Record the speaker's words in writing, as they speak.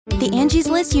The Angie's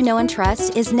List you know and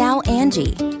trust is now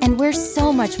Angie, and we're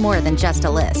so much more than just a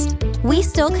list. We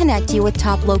still connect you with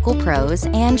top local pros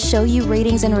and show you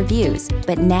ratings and reviews,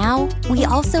 but now we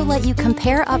also let you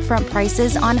compare upfront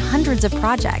prices on hundreds of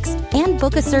projects and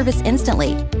book a service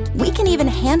instantly. We can even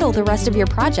handle the rest of your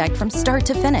project from start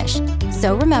to finish.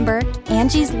 So remember,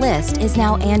 Angie's List is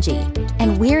now Angie,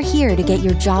 and we're here to get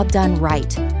your job done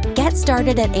right. Get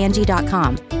started at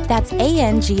Angie.com. That's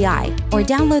ANGI, or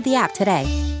download the app today.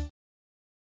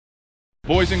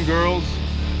 Boys and girls,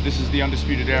 this is the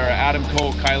Undisputed Era. Adam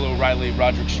Cole, Kyle O'Reilly,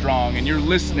 Roderick Strong, and you're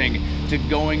listening to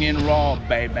Going In Raw,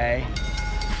 baby.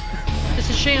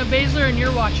 This is Shayna Baszler, and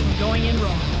you're watching Going In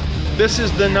Raw. This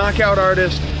is the knockout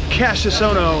artist, Cassius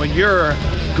Ohno, and you're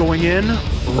Going In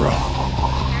Raw.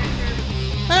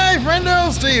 Hey,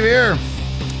 friendo, Steve here.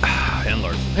 And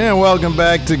Larson. And welcome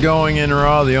back to Going In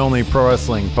Raw, the only pro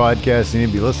wrestling podcast you need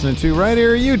to be listening to right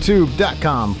here at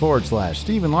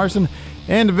youtube.com/Steven Larson.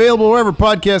 And available wherever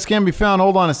podcasts can be found.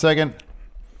 Hold on a second.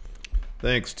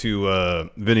 Thanks to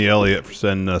Vinny Elliott for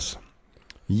sending us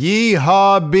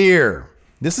Yeehaw Beer.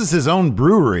 This is his own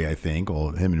brewery, I think.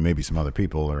 Well, him and maybe some other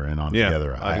people are in on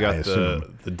together. I've got the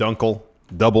Dunkel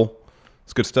Double.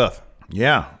 It's good stuff.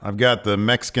 Yeah, I've got the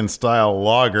Mexican-style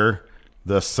lager,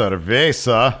 the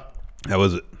Cerveza. How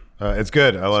was it? It's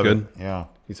good. I love it. Yeah.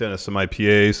 He sent us some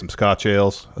IPAs, some Scotch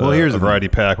ales. Well, here's a variety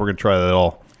pack. We're going to try that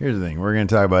all. Here's the thing. We're going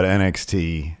to talk about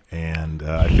NXT, and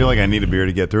I feel like I need a beer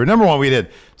to get through it. Number one, we did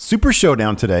Super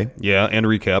Showdown today. Yeah, and a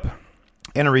recap.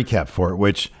 And a recap for it,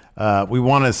 which we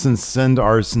want to send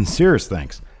our sincerest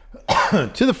thanks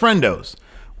to the friendos.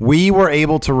 We were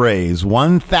able to raise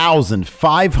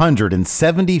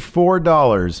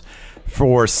 $1,574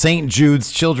 for St.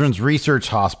 Jude's Children's Research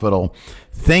Hospital.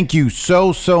 Thank you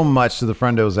so much to the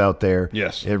friendos out there.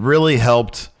 Yes. It really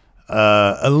helped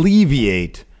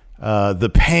alleviate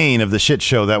the pain of the shit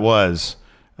show that was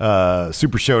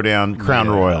Super Showdown Crown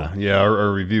Royal. Yeah,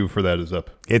 our review for that is up.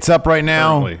 It's up right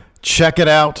now. Currently. Check it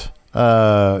out.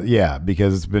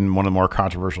 Because it's been one of the more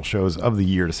controversial shows of the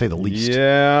year, to say the least.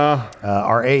 Yeah.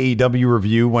 Our AEW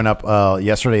review went up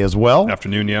yesterday as well.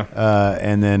 Afternoon, yeah.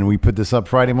 And then we put this up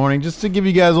Friday morning just to give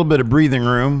you guys a little bit of breathing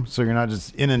room so you're not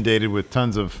just inundated with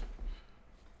tons of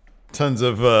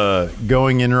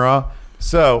Going In Raw.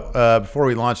 So before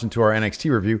we launch into our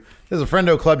NXT review, there's a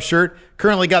Friendo Club shirt.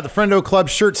 Currently got the Friendo Club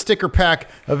shirt sticker pack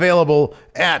available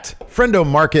at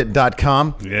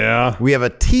friendomarket.com. Yeah. We have a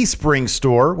Teespring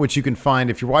store, which you can find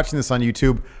if you're watching this on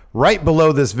YouTube. Right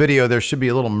below this video, there should be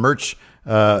a little merch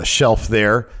shelf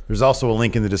there. There's also a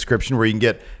link in the description where you can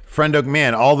get Friendo.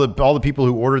 Man, all the people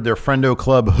who ordered their Friendo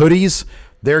Club hoodies,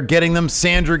 they're getting them.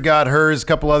 Sandra got hers. A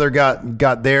couple other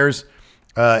got theirs.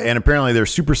 And apparently they're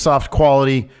super soft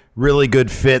quality, really good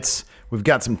fits. We've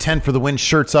got some 10 for the Win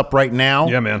shirts up right now.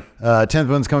 Yeah, man. 10 for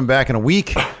the Win's coming back in a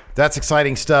week. That's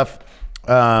exciting stuff.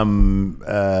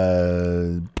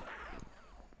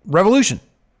 Revolution.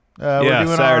 We're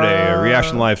doing Saturday.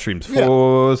 reaction live streams.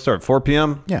 Start 4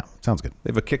 p.m. Yeah, sounds good. They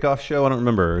have a kickoff show. I don't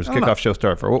remember. Does kickoff show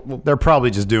start for? They're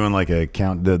probably just doing like a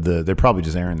count. They're probably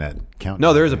just airing that count.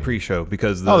 No, there is a pre-show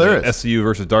because the SCU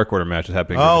versus Dark Order match is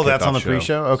happening. Oh, that's on the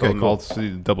pre-show. Okay, so cool.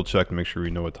 I'll double check to make sure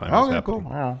we know what time it's happening. Cool.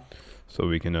 Wow. So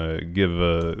we can give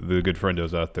the good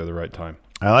friendos out there the right time.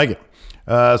 I like it.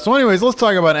 So anyways, let's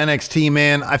talk about NXT,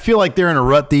 man. I feel like they're in a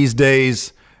rut these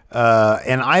days.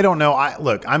 And I don't know.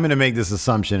 Look, I'm going to make this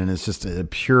assumption, and it's just a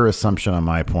pure assumption on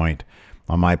my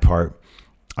part.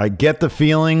 I get the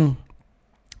feeling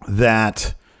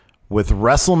that with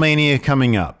WrestleMania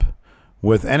coming up,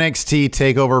 with NXT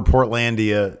TakeOver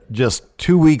Portlandia just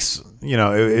 2 weeks,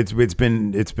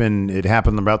 it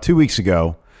happened about 2 weeks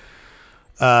ago.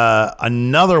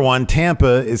 Another one,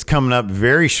 Tampa, is coming up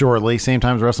very shortly, same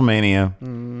time as WrestleMania.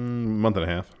 Month and a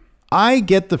half. I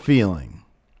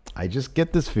just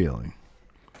get this feeling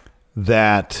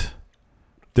that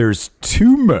there's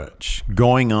too much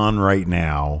going on right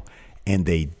now, and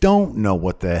they don't know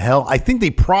what the hell. I think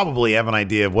they probably have an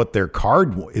idea of what their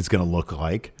card is going to look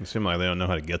like. It seems like they don't know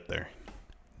how to get there.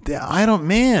 They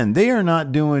are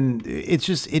not doing. It's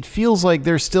just, it feels like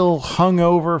they're still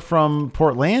hungover from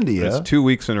Portlandia. It's 2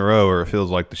 weeks in a row where it feels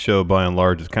like the show, by and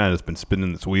large, has kind of just been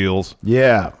spinning its wheels.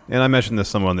 Yeah. And I mentioned this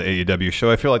somewhere on the AEW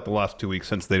show. I feel like the last 2 weeks,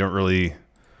 since they don't really,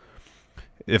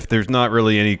 if there's not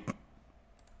really any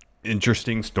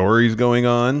interesting stories going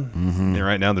on, and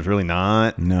right now there's really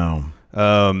not. No.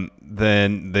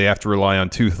 Then they have to rely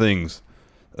on two things: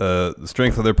 the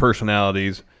strength of their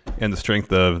personalities and the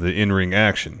strength of the in-ring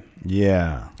action.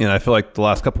 Yeah. And I feel like the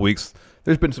last couple weeks,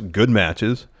 there's been some good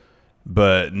matches,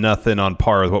 but nothing on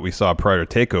par with what we saw prior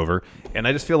to TakeOver. And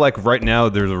I just feel like right now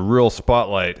there's a real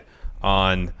spotlight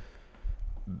on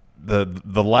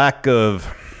the lack of,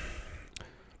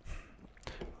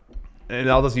 and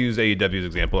I'll just use AEW's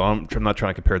example. I'm not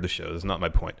trying to compare the shows. It's not my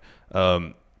point.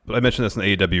 But I mentioned this in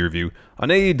the AEW review. On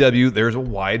AEW, there's a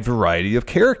wide variety of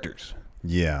characters.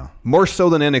 Yeah. More so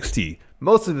than NXT.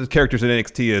 Most of the characters in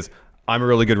NXT is, I'm a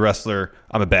really good wrestler,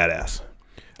 I'm a badass.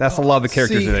 That's a lot of the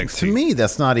characters in NXT. To me,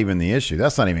 that's not even the issue.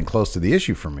 That's not even close to the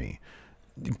issue for me.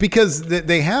 Because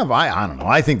they have, I don't know,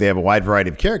 I think they have a wide variety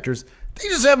of characters. They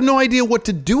just have no idea what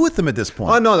to do with them at this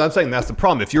point. Oh, no, I'm saying that's the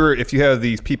problem. If you have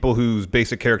these people whose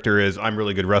basic character is, I'm a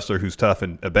really good wrestler who's tough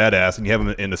and a badass, and you have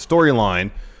them in a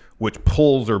storyline which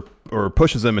pulls or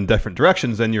pushes them in different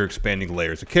directions, then you're expanding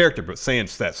layers of character. But saying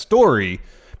it's that story,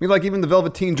 I mean, like even the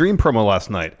Velveteen Dream promo last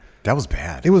night. That was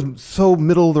bad. It was so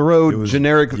middle of the road,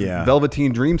 generic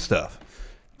Velveteen Dream stuff.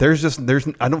 I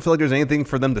don't feel like there's anything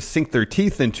for them to sink their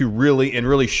teeth into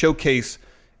really showcase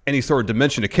any sort of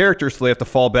dimension of character, so they have to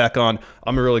fall back on,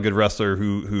 I'm a really good wrestler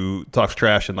who talks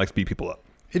trash and likes to beat people up.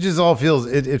 It just all feels,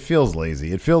 it feels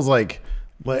lazy. It feels like,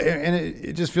 and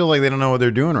it just feels like they don't know what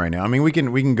they're doing right now. I mean, we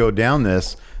can go down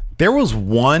this. There were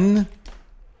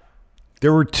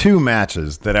two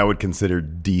matches that I would consider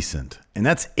decent, and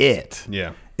that's it.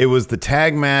 Yeah. It was the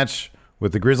tag match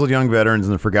with the Grizzled Young Veterans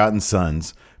and the Forgotten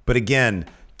Sons. But again,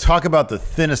 talk about the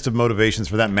thinnest of motivations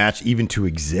for that match even to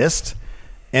exist.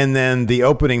 And then the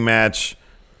opening match,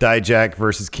 Dijak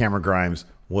versus Cameron Grimes,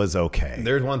 was okay.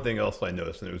 There's one thing else I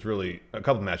noticed, and it was really, a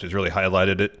couple of matches really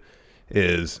highlighted it,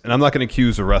 is, and I'm not going to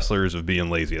accuse the wrestlers of being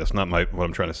lazy. That's not what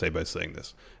I'm trying to say by saying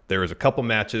this. There was a couple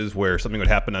matches where something would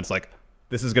happen, and it's like,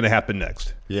 this is going to happen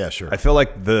next. Yeah, sure. I feel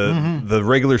like the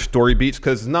regular story beats,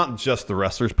 because it's not just the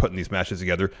wrestlers putting these matches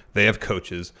together. They have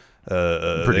coaches, they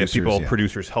have people,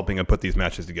 producers helping them put these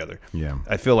matches together. Yeah.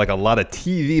 I feel like a lot of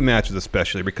TV matches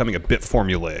especially are becoming a bit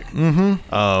formulaic.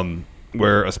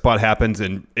 Where a spot happens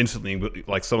and instantly,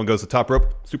 like someone goes to the top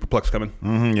rope, superplex coming.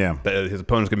 Yeah. His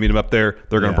opponent's going to meet him up there.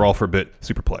 They're going to brawl for a bit,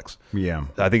 superplex. Yeah.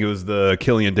 I think it was the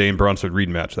Killian Dane Bronson Reed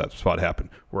match that spot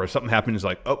happened, where something happened, it's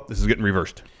like, oh, this is getting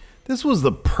reversed. This was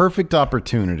the perfect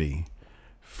opportunity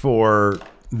for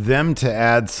them to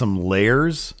add some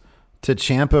layers to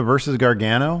Ciampa versus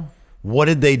Gargano. What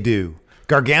did they do?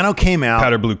 Gargano came out.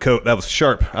 Powder blue coat. That was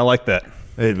sharp. I like that.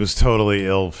 It was totally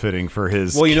ill-fitting for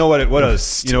his... Well, you know what it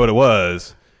was? You know what it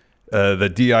was?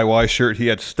 The DIY shirt he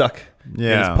had stuck in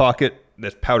his pocket.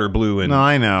 That's powder blue. And no,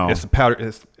 I know. It's the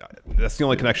powder... That's the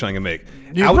only connection I can make.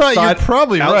 You're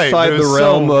probably right. Outside the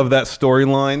realm of that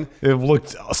storyline. It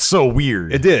looked so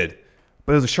weird. It did.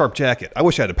 But it was a sharp jacket. I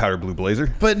wish I had a powder blue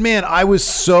blazer. But man, I was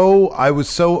so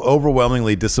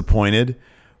overwhelmingly disappointed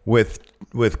with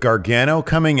Gargano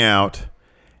coming out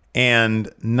and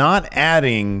not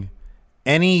adding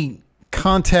any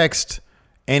context,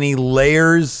 any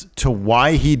layers to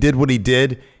why he did what he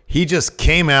did. He just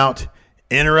came out,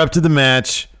 interrupted the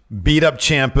match, beat up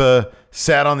Ciampa,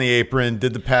 sat on the apron,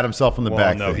 did the pat himself on the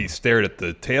back. No, he stared at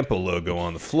the Tampa logo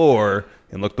on the floor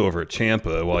and looked over at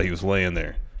Ciampa while he was laying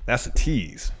there. That's a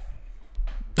tease.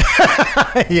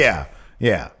 Yeah.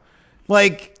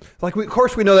 Like of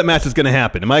course we know that match is going to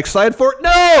happen. Am I excited for it?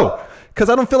 No! Because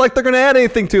I don't feel like they're going to add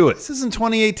anything to it. This isn't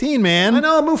 2018, man. I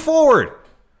know, move forward.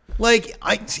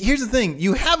 Here's the thing.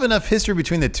 You have enough history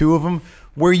between the two of them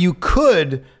where you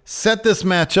could set this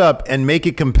match up and make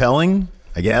it compelling,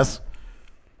 I guess.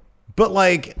 But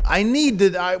I need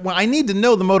to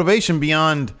know the motivation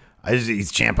beyond,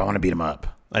 he's champ, I want to beat him up.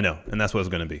 I know, and that's what it's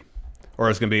going to be. Or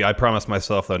it's going to be, I promised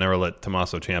myself that I'd never let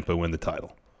Tommaso Ciampa win the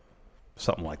title.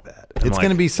 Something like that. It's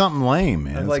going to be something lame,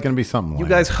 man. It's going to be something lame. You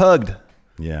guys hugged.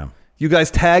 Yeah. You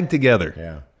guys tagged together.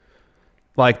 Yeah.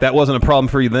 That wasn't a problem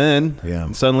for you then. Yeah.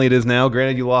 And suddenly it is now.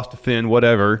 Granted, you lost to Finn,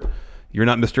 whatever. You're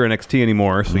not Mr. NXT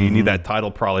anymore, so you need that title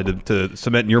probably to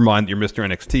cement in your mind that you're Mr.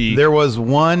 NXT. There was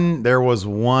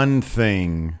one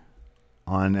thing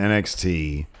on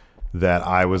NXT that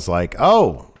I was like,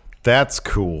 oh, that's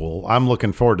cool. I'm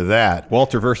looking forward to that.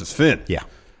 Walter versus Finn. Yeah.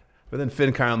 But then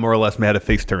Finn kind of more or less had a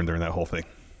face turn during that whole thing.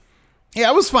 Yeah,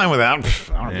 I was fine with that.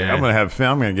 I'm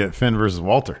going to get Finn versus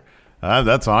Walter.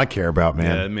 That's all I care about,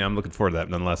 man. Yeah, I mean, I'm looking forward to that.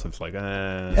 Nonetheless, it's like,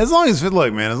 as long as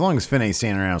Finn ain't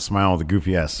standing around smiling with a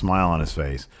goofy ass smile on his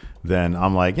face, then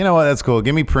I'm like, you know what, that's cool.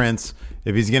 Give me Prince.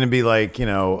 If he's going to be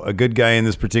a good guy in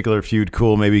this particular feud,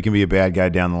 cool. Maybe he can be a bad guy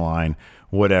down the line,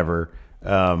 whatever.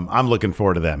 I'm looking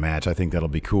forward to that match. I think that'll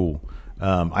be cool.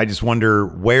 I just wonder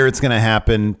where it's going to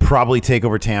happen. Probably take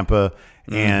over Tampa.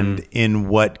 And in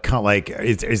what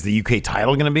is the UK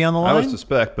title going to be on the line? I would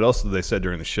suspect, but also they said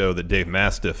during the show that Dave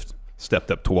Mastiff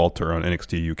stepped up to Walter on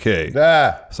NXT UK.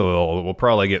 Yeah. So we'll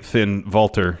probably get Finn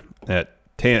Walter at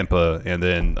Tampa, and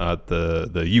then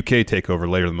the UK takeover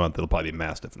later in the month. It'll probably be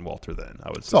Mastiff and Walter. Then I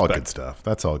would. It's all good stuff.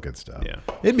 That's all good stuff. Yeah,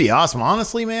 it'd be awesome,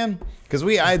 honestly, man. Because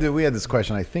we had this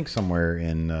question, I think, somewhere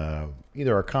in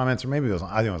either our comments or maybe I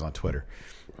think it was on Twitter.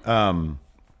 How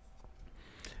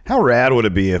rad would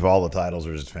it be if all the titles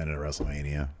were just defended at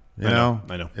WrestleMania? You know?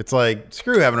 I know. It's like,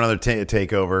 screw having another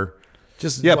takeover.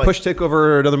 Just push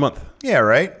takeover another month. Yeah,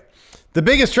 right. The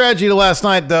biggest tragedy to last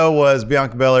night, though, was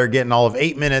Bianca Belair getting all of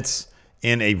 8 minutes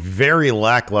in a very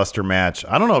lackluster match.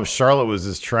 I don't know if Charlotte was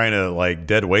just trying to like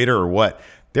dead weight her or what.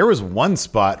 There was one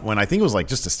spot when I think it was like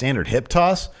just a standard hip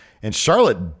toss, and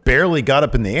Charlotte barely got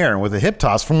up in the air. And with a hip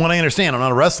toss, from what I understand, I'm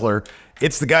not a wrestler,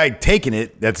 it's the guy taking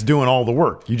it that's doing all the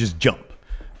work. You just jump.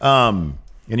 And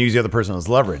use the other person as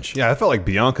leverage. Yeah, I felt like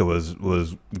Bianca was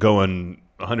going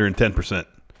 110%.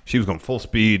 She was going full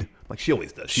speed, like she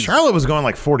always does. Charlotte was going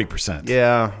like 40%.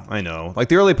 Yeah, I know. Like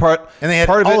the early part, and they had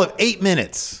part all of 8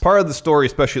 minutes. Part of the story,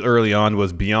 especially early on,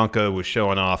 was Bianca was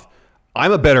showing off,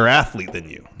 I'm a better athlete than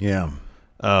you. Yeah.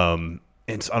 And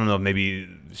so, I don't know, maybe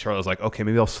Charlotte was like, okay,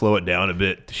 maybe I'll slow it down a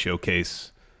bit to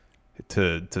showcase,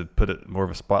 to put more of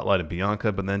a spotlight on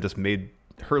Bianca, but then just made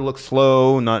her look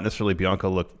slow, not necessarily Bianca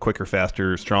look quicker,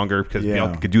 faster, stronger, because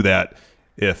Bianca could do that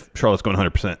if Charlotte's going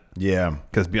 100%. Yeah.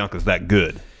 Because Bianca's that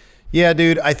good. Yeah,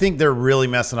 dude, I think they're really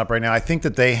messing up right now. I think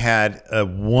that they had a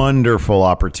wonderful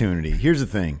opportunity. Here's the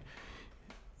thing.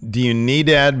 Do you need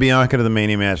to add Bianca to the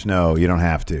Mania match? No, you don't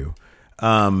have to.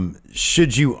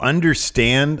 Should you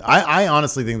understand? I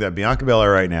honestly think that Bianca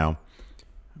Belair right now,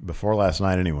 before last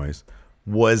night anyways,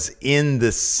 was in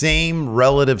the same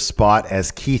relative spot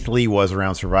as Keith Lee was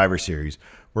around Survivor Series,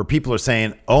 where people are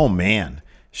saying, oh, man,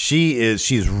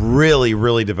 she's really,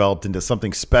 really developed into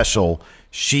something special.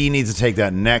 She needs to take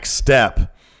that next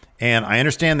step. And I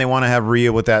understand they want to have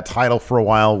Rhea with that title for a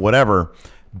while, whatever.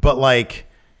 But like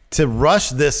to rush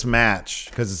this match,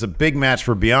 because it's a big match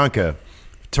for Bianca,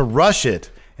 to rush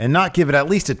it and not give it at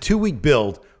least a 2-week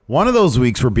build, one of those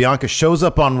weeks where Bianca shows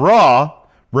up on Raw,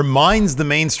 reminds the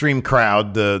mainstream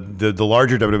crowd, the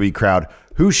larger WWE crowd,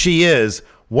 who she is,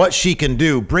 what she can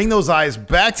do, bring those eyes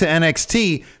back to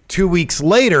NXT 2 weeks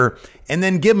later, and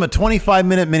then give them a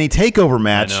 25-minute mini takeover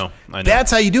match. I know.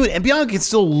 That's how you do it. And Bianca can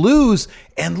still lose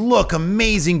and look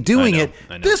amazing doing it.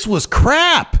 This was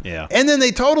crap. Yeah. And then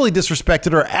they totally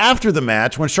disrespected her after the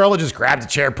match when Charlotte just grabbed a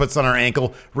chair, puts it on her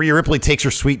ankle. Rhea Ripley takes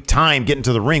her sweet time getting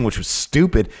to the ring, which was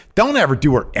stupid. Don't ever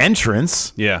do her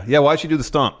entrance. Yeah. Why'd she do the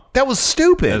stomp? That was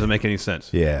stupid. That doesn't make any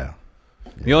sense. Yeah.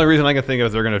 The only reason I can think of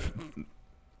is they're going to,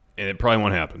 and it probably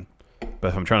won't happen, but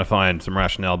if I'm trying to find some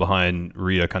rationale behind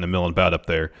Rhea kind of milling about up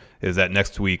there, is that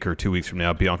next week or 2 weeks from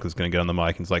now, Bianca's going to get on the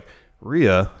mic and it's like,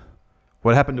 Rhea,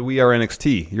 what happened to We Are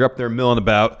NXT? You're up there milling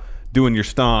about, doing your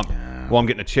stomp, while I'm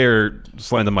getting a chair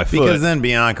slammed on my foot. Because then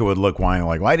Bianca would look whining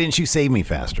like, why didn't you save me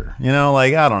faster? You know,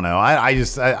 like, I don't know. I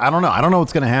don't know. I don't know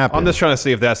what's going to happen. I'm just trying to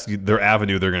see if that's their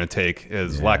avenue they're going to take,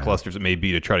 as lackluster as it may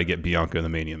be, to try to get Bianca in the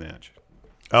Mania match.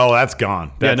 Oh, that's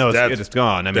gone. It's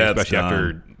gone. I mean, especially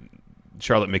after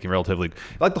Charlotte making relatively,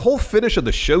 like the whole finish of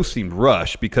the show seemed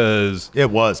rushed because it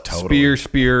was totally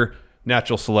spear,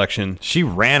 natural selection. She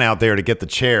ran out there to get the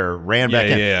chair, ran back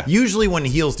in. Yeah. Usually when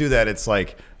heels do that, it's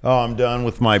like, oh, I'm done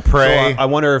with my prey. So I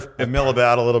wonder if mill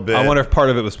about a little bit. I wonder if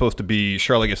part of it was supposed to be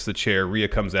Charlotte gets the chair, Rhea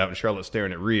comes out, and Charlotte's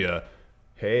staring at Rhea.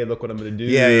 Hey, look what I'm going to do.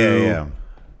 Yeah.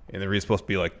 And then Rhea's supposed to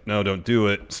be like, no, don't do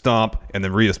it, stomp. And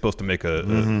then Rhea's supposed to make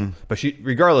but she,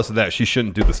 regardless of that, she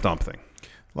shouldn't do the stomp thing.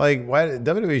 Like, why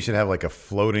WWE should have like a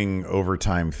floating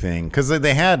overtime thing, because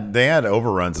they had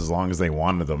overruns as long as they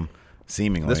wanted them,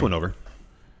 seemingly. This went over.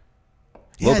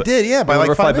 Yeah, it did. Yeah, by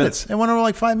like 5 minutes. It went over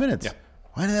like 5 minutes. Yeah.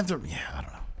 Why did they have to? Yeah,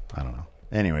 I don't know.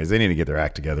 Anyways, they need to get their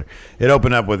act together. It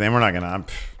opened up with, and we're not gonna.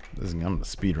 I'm gonna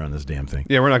speed run this damn thing.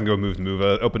 Yeah, we're not gonna go move to move.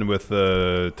 Opening with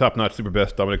top notch super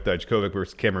best Dominik Dijakovic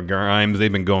versus Cameron Grimes.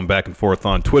 They've been going back and forth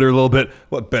on Twitter a little bit.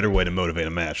 What better way to motivate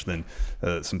a match than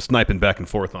some sniping back and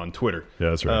forth on Twitter?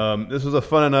 Yeah, that's right. This was a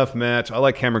fun enough match. I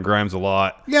like Cameron Grimes a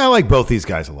lot. Yeah, I like both these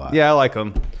guys a lot. Yeah, I like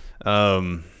them.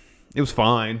 It was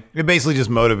fine. It basically just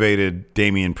motivated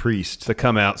Damian Priest to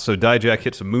come out. So Dijak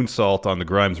hits a moonsault on the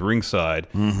Grimes ringside.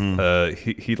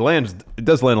 He lands. It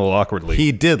does land a little awkwardly.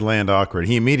 He did land awkward.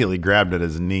 He immediately grabbed at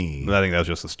his knee. But I think that was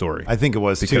just the story. I think it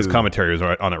was because commentary was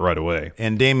on it right away.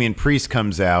 And Damian Priest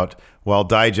comes out while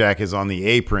Dijak is on the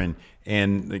apron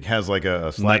and it has like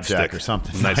a slapjack or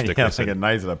something. Nightstick.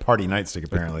 Like a party nightstick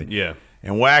apparently. Yeah.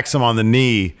 And whacks him on the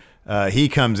knee. He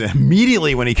comes in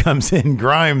immediately. When he comes in,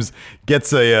 Grimes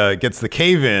gets the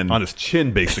cave in on his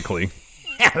chin, basically.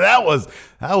 Yeah, that was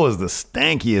the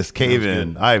stankiest cave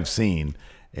in I've seen,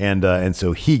 and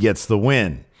so he gets the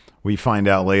win. We find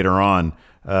out later on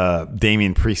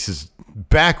Damian Priest's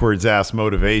backwards ass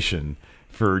motivation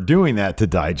for doing that to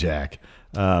Dijak,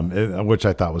 which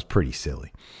I thought was pretty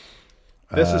silly.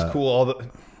 This is cool.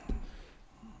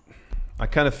 I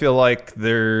kind of feel like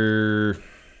their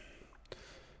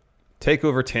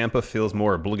TakeOver Tampa feels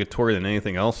more obligatory than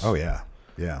anything else. Oh yeah.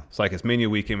 It's like it's Mania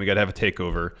weekend. We got to have a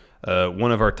takeover.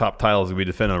 One of our top titles that we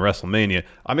defend on WrestleMania.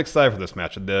 I'm excited for this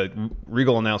match.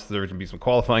 Regal announced that there's going to be some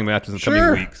qualifying matches in the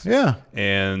coming weeks. Yeah.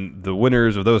 And the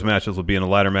winners of those matches will be in a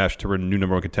ladder match to win a new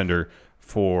number one contender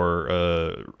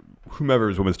for whomever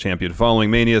is women's champion. Following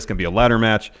Mania, it's going to be a ladder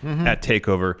match at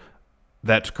TakeOver.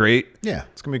 That's great. Yeah,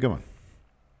 it's going to be a good one.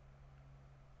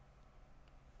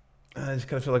 I just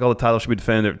kind of feel like all the titles should be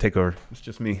defended at TakeOver. It's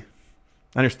just me.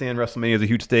 I understand WrestleMania is a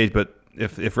huge stage, but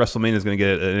if WrestleMania is going to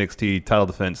get an NXT title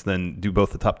defense, then do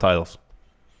both the top titles.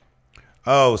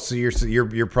 Oh, so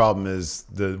your problem is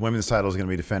the women's title is going to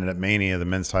be defended at Mania. The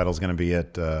men's title is going to be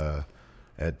at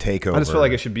TakeOver. I just feel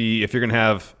like it should be, if you're going to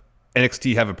have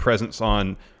NXT have a presence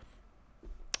on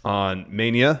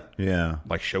Mania,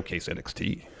 like showcase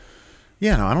NXT.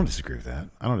 Yeah, no, I don't disagree with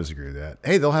that.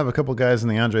 Hey, they'll have a couple guys in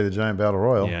the Andre the Giant Battle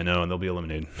Royal. Yeah, I know, and they'll be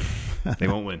eliminated. They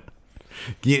won't win.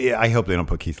 Yeah, I hope they don't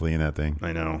put Keith Lee in that thing.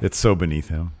 I know. It's so beneath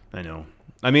him. I know.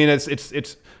 I mean, it's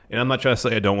and I'm not trying to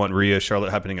say I don't want Rhea Charlotte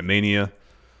happening at Mania.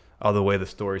 All the way the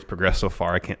story's progressed so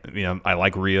far, I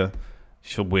like Rhea.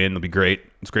 She'll win. It'll be great.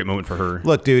 It's a great moment for her.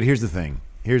 Look, dude, here's the thing.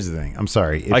 I'm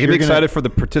sorry. I can be excited for the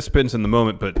participants in the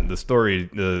moment, but the story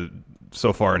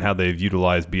so far and how they've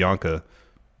utilized Bianca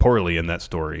poorly in that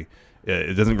story,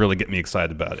 it doesn't really get me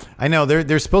excited about it. I know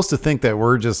they're supposed to think that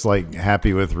we're just like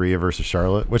happy with Rhea versus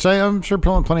Charlotte, which I'm sure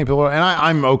plenty of people are, and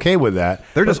I'm okay with that.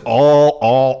 They're just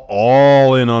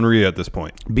all in on Rhea at this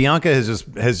point. Bianca is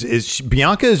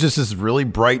just this really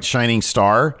bright shining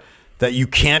star that you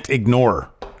can't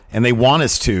ignore, and they want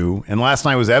us to. And last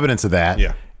night was evidence of that.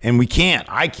 Yeah, and we can't.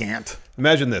 I can't.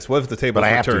 Imagine this. What if the tables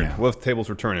returned? now. What if the tables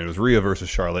returned? It was Rhea versus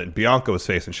Charlotte, and Bianca was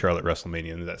facing Charlotte at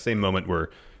WrestleMania. And that same moment where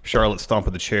Charlotte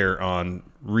stomped the chair on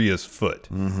Rhea's foot.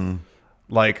 Mm-hmm.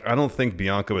 Like, I don't think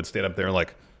Bianca would stand up there and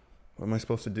like, what am I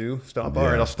supposed to do? Stomp? All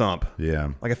right, I'll stomp.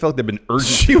 Yeah. Like, I felt like they've been urgent.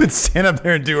 She would stand up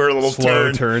there and do her little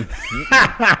slow turn.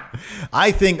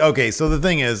 I think, okay, so the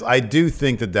thing is, I do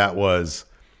think that was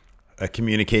a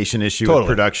communication issue with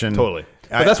production. Totally.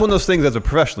 But that's one of those things as a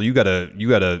professional you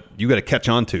gotta catch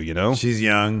on to, you know? She's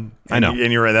young. I know.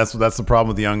 And you're right, that's the problem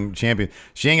with the young champion.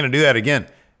 She ain't gonna do that again.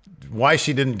 Why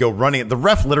she didn't go running? The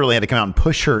ref literally had to come out and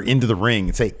push her into the ring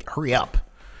and say, "Hurry up."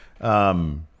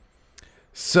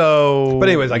 So, but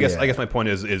anyways, I guess my point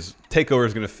is TakeOver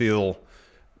is going to feel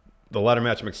the ladder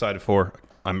match. I'm excited for.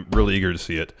 I'm really eager to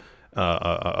see it.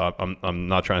 I'm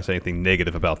not trying to say anything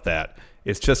negative about that.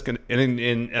 It's just going to,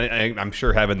 and I'm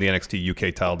sure having the NXT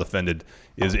UK title defended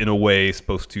is in a way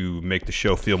supposed to make the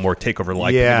show feel more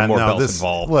TakeOver-like. Yeah, more belts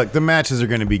involved. Look, the matches are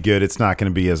going to be good. It's not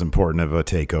going to be as important of a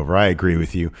takeover. I agree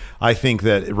with you. I think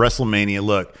that WrestleMania,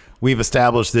 look, we've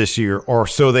established this year, or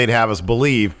so they'd have us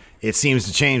believe, it seems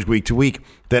to change week to week,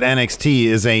 that NXT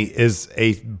is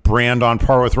a brand on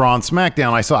par with Raw and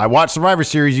SmackDown. I watched Survivor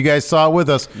Series. You guys saw it with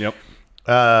us. Yep.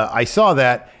 I saw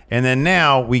that. And then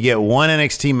now we get one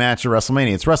NXT match at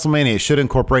WrestleMania. It's WrestleMania. It should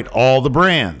incorporate all the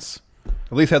brands.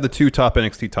 At least have the two top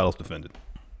NXT titles defended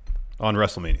on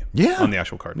WrestleMania. Yeah. On the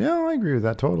actual card. Yeah, I agree with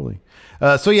that totally.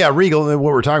 Regal, what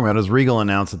we're talking about is Regal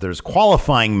announced that there's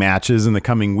qualifying matches in the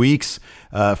coming weeks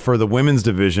for the women's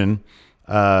division.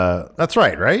 That's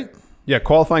right? Yeah,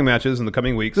 qualifying matches in the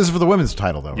coming weeks. This is for the women's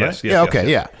title, though, right? Yes.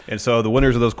 Yeah. And so the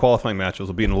winners of those qualifying matches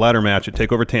will be in a ladder match at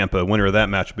TakeOver Tampa. Winner of that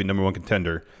match will be number one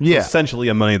contender. Yeah. Essentially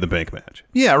a Money in the Bank match.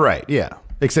 Yeah, right. Yeah.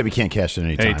 Except you can't cash it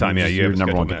anytime. Anytime, yeah. You have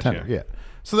number one match, contender. Yeah.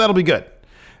 So that'll be good.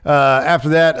 After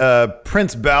that,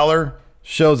 Prince Balor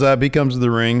shows up. He comes to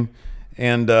the ring.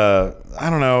 And I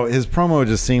don't know. His promo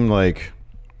just seemed like,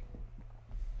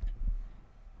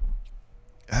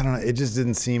 I don't know. It just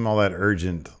didn't seem all that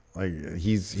urgent. Like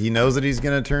he knows that he's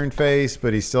going to turn face,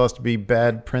 but he still has to be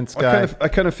bad Prince guy. I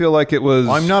kind of feel like it was.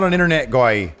 I'm not an internet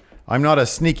guy. I'm not a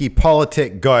sneaky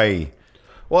politic guy.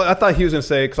 Well, I thought he was going to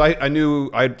say, because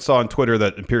I saw on Twitter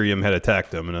that Imperium had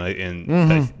attacked him,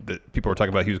 and that people were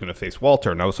talking about he was going to face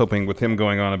Walter, and I was hoping with him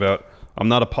going on about I'm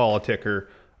not a politicker,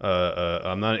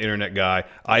 I'm not an internet guy,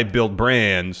 I build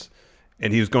brands,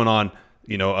 and he was going on,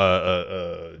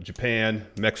 Japan,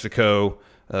 Mexico.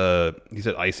 He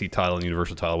said IC title and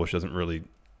Universal title, which doesn't really,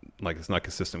 it's not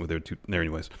consistent with their two there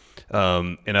anyways.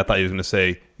 And I thought he was going to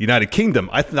say United Kingdom.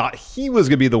 I thought he was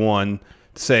going to be the one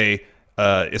to say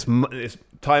it's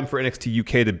time for NXT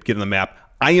UK to get on the map.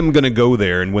 I am going to go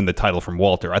there and win the title from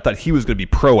Walter. I thought he was going to be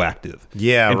proactive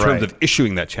in terms of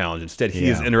issuing that challenge. Instead, he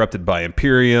is interrupted by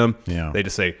Imperium. Yeah. They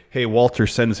just say, hey, Walter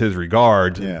sends his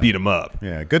regards and beat him up.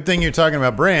 Yeah, good thing you're talking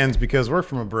about brands because we're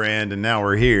from a brand and now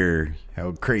we're here.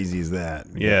 How crazy is that?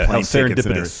 How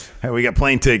serendipitous. We got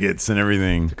plane tickets and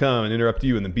everything. To come and interrupt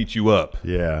you and then beat you up.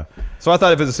 Yeah. So I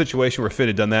thought if it was a situation where Finn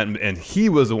had done that and he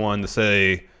was the one to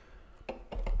say,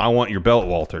 I want your belt,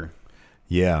 Walter.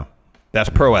 Yeah. That's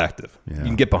proactive. Yeah. You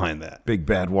can get behind that. Big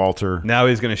bad Walter. Now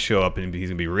he's going to show up and he's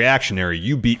going to be reactionary.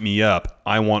 You beat me up.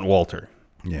 I want Walter.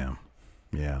 Yeah.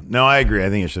 Yeah. No, I agree. I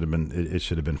think it should have been it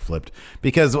should have been flipped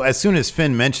because as soon as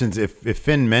Finn mentions if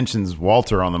Finn mentions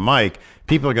Walter on the mic,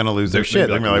 people are going to lose their shit.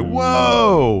 They're going to be like,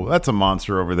 "Whoa, that's a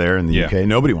monster over there in the UK.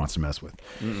 Nobody wants to mess with."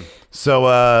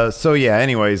 So yeah.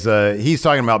 Anyways, he's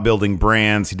talking about building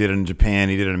brands. He did it in Japan.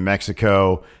 He did it in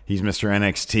Mexico. He's Mr.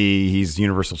 NXT. He's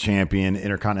Universal Champion,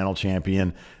 Intercontinental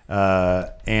Champion,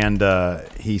 and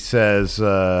he says.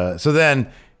 So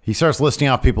then he starts listing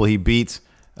off people he beats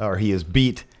or he has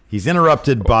beat. He's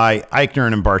interrupted by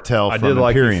Eichner and Bartel from Imperium.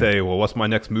 I did like to say, well, what's my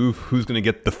next move? Who's going to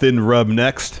get the Finn rub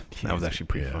next? That was actually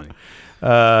pretty funny.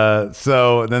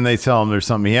 So then they tell him there's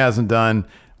something he hasn't done.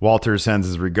 Walter sends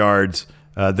his regards.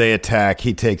 They attack.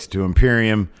 He takes it to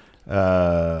Imperium.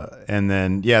 And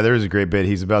then, there's a great bit.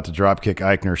 He's about to dropkick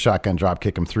Eichner, shotgun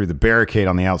dropkick him through the barricade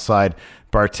on the outside.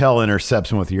 Bartel intercepts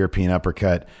him with a European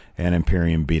uppercut, and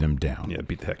Imperium beat him down. Yeah,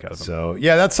 beat the heck out of him. So,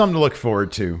 that's something to look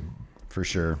forward to, for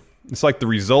sure. It's like the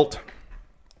result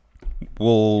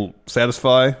will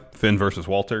satisfy Finn versus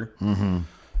Walter,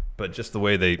 but just the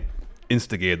way they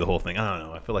instigated the whole thing, I don't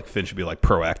know. I feel like Finn should be like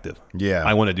proactive. Yeah.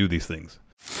 I want to do these things.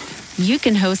 You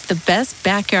can host the best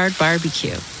backyard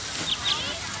barbecue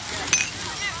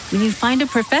when you find a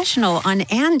professional on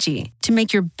Angie to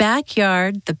make your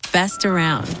backyard the best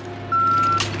around.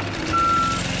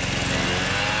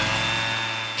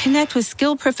 Connect with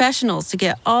skilled professionals to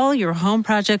get all your home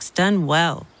projects done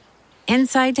well.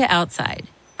 Inside to outside,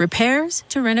 repairs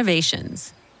to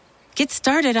renovations. Get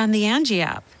started on the Angie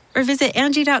app or visit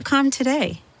Angie.com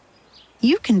today.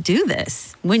 You can do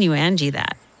this when you Angie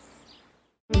that.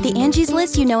 The Angie's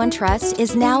List you know and trust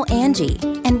is now Angie,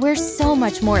 and we're so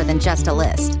much more than just a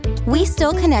list. We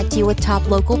still connect you with top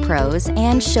local pros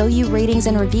and show you ratings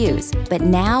and reviews, but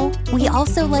now we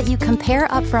also let you compare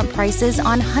upfront prices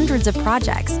on hundreds of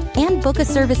projects and book a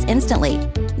service instantly.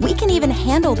 We can even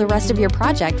handle the rest of your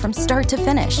project from start to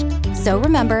finish. So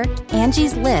remember,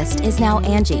 Angie's List is now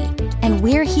Angie, and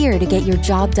we're here to get your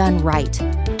job done right.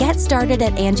 Get started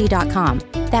at Angie.com.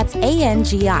 That's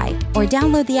ANGI, or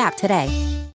download the app today.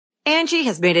 Angie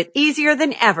has made it easier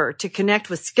than ever to connect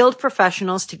with skilled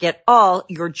professionals to get all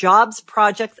your jobs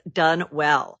projects done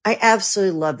well. I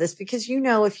absolutely love this because,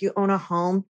 if you own a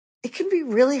home, it can be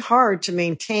really hard to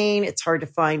maintain. It's hard to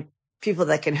find people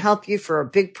that can help you for a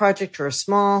big project or a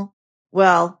small.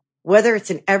 Well, whether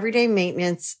it's in everyday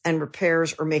maintenance and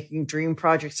repairs or making dream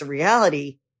projects a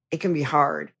reality, it can be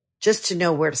hard just to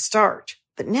know where to start.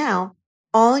 But now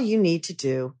all you need to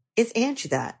do is Angie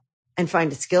that and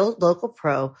find a skilled local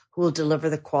pro who will deliver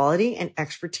the quality and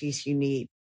expertise you need.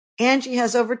 Angie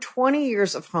has over 20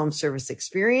 years of home service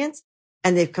experience,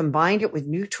 and they've combined it with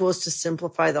new tools to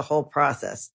simplify the whole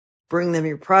process. Bring them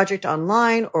your project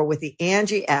online or with the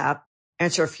Angie app,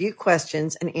 answer a few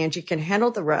questions, and Angie can handle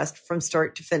the rest from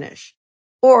start to finish.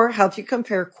 Or help you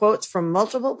compare quotes from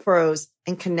multiple pros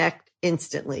and connect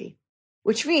instantly,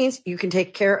 which means you can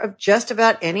take care of just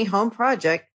about any home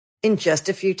project in just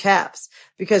a few taps.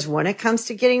 Because when it comes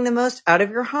to getting the most out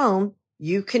of your home,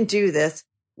 you can do this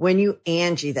when you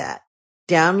Angie that.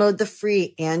 Download the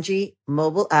free Angie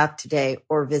mobile app today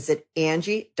or visit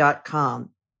Angie.com.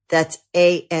 That's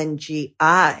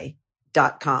ANGI.com.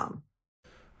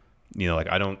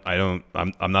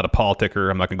 I'm not a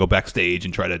politicker. I'm not going to go backstage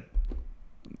and try to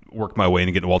work my way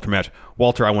into getting a Walter match.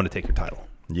 Walter, I want to take your title.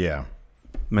 Yeah.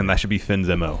 Man, that should be Finn's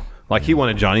MO. Like he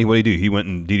wanted Johnny. What did he do? He went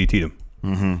and DDT'd him.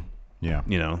 Mm-hmm. Yeah.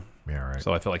 Yeah, right.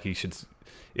 So I feel like he should,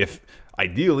 if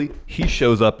ideally he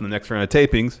shows up in the next round of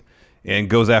tapings and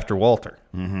goes after Walter.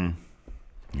 Mm-hmm.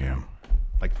 Yeah.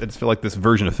 Like I just feel like this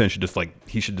version of Finn should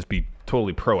he should just be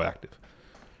totally proactive.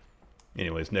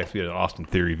 Anyways, next we had an Austin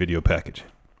Theory video package.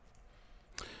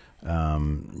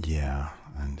 Yeah.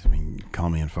 And call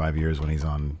me in 5 years when he's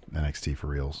on NXT for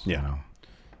reals. Yeah.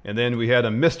 And then we had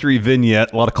a mystery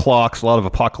vignette, a lot of clocks, a lot of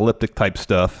apocalyptic type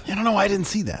stuff. I don't know why I didn't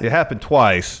see that. It happened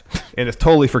twice, and it's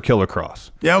totally for Killer Cross.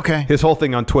 Yeah, okay. His whole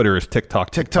thing on Twitter is TikTok.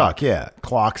 Yeah.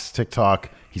 Clocks, TikTok.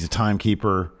 He's a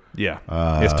timekeeper. Yeah.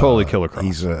 It's totally Killer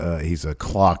Cross. He's a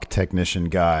clock technician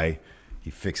guy. He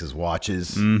fixes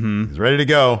watches. Mm-hmm. He's ready to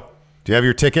go. Do you have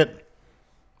your ticket?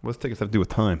 What's tickets have to do with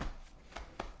time?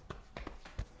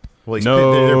 Well,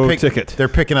 No ticket. They're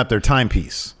picking up their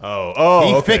timepiece. Oh,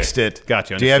 He okay. fixed it.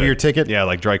 Gotcha. Do you have understood. your ticket? Yeah,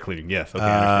 like dry cleaning. Yes. Okay. I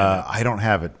understand that. I don't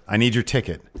have it. I need your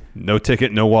ticket. No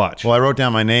ticket, no watch. Well, I wrote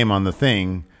down my name on the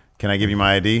thing. Can I give you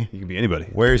my ID? You can be anybody.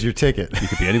 Where's your ticket? You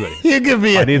could be anybody. You could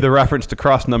be. I need the reference to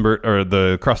cross number or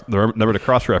the number to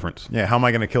cross reference. Yeah. How am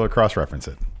I going to killer cross reference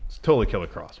it? It's totally killer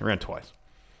cross. I ran twice.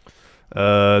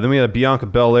 Then we had a Bianca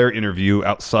Belair interview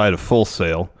outside of Full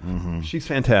Sail. Mm-hmm. She's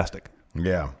fantastic.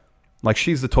 Yeah. Like,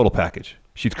 she's the total package.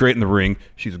 She's great in the ring.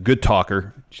 She's a good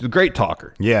talker. She's a great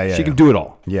talker. Yeah. She can do it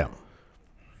all. Yeah.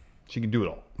 She can do it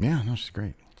all. Yeah. No, she's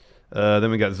great. Then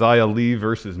we got Xia Li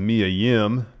versus Mia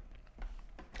Yim.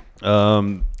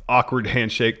 Awkward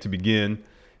handshake to begin,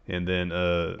 and then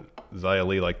Xia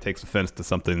Li like takes offense to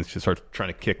something. She starts trying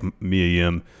to kick Mia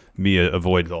Yim. Mia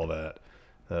avoids all that.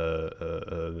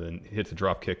 Then hits a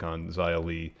drop kick on Xia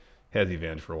Li. Has the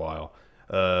advantage for a while.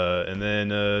 And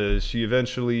then she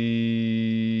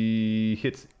eventually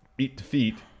hits Eat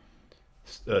Defeat.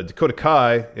 Dakota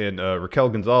Kai and Raquel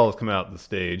Gonzalez come out to the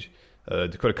stage.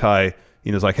 Dakota Kai,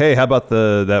 is like, hey, how about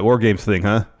that War Games thing,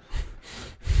 huh?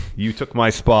 You took my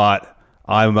spot.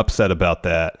 I'm upset about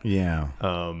that. Yeah.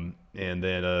 And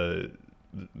then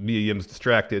Mia Yim's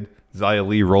distracted. Xia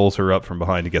Li rolls her up from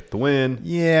behind to get the win.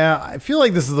 Yeah, I feel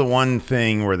like this is the one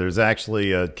thing where there's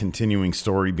actually a continuing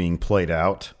story being played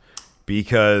out.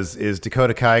 Because is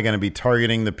Dakota Kai going to be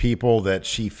targeting the people that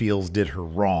she feels did her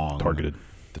wrong? Targeted.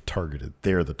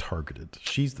 They're the targeted.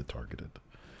 She's the targeted.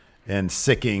 And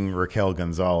sicking Raquel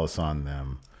Gonzalez on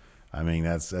them. I mean,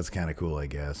 that's kind of cool, I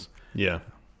guess. Yeah.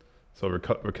 So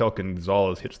Raquel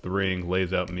Gonzalez hits the ring,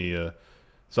 lays out Mia.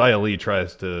 Xia Li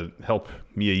tries to help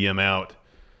Mia Yim out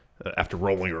after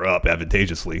rolling her up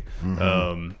advantageously.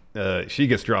 Mm-hmm. She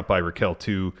gets dropped by Raquel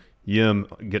too. Yim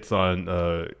gets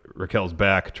on Raquel's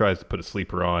back, tries to put a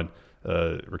sleeper on.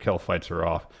 Raquel fights her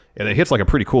off. And it hits like a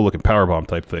pretty cool looking powerbomb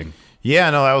type thing. Yeah,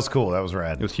 no, that was cool. That was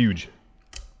rad. It was huge.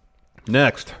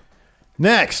 Next,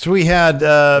 we had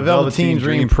Velveteen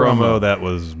Dream promo. That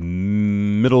was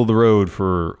middle of the road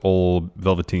for old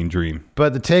Velveteen Dream.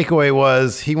 But the takeaway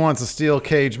was he wants a steel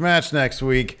cage match next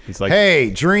week. He's like,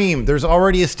 hey, Dream, there's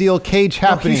already a steel cage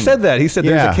happening. He said that. He said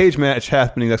there's a cage match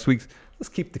happening next week. Let's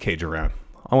keep the cage around.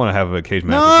 I want to have a cage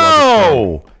match.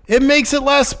 No, it makes it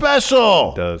less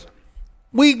special. It does.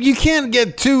 You can't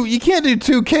do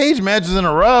two cage matches in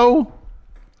a row.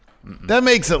 That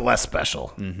makes it less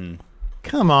special. Mm-hmm.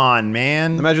 Come on,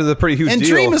 man. Imagine the pretty huge deal. And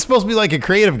Dream is supposed to be like a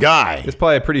creative guy. It's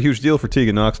probably a pretty huge deal for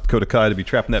Tegan Nox, Dakota Kai to be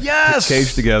trapped in that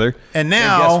cage together. And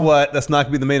now, guess what? That's not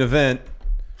going to be the main event.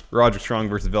 Roderick Strong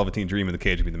versus Velveteen Dream in the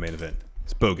cage will be the main event.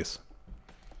 It's bogus.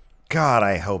 God,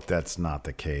 I hope that's not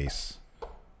the case.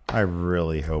 I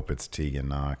really hope it's Tegan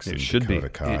Nox and Dakota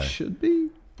Kai. It should be.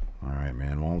 All right,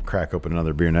 man. We'll crack open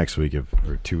another beer next week or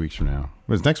 2 weeks from now.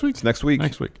 Was it next week? It's next week.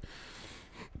 Next week.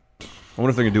 I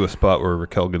wonder if they're going to do a spot where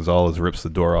Raquel Gonzalez rips the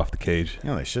door off the cage.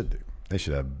 Yeah, they should do. They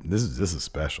should have. This is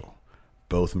special.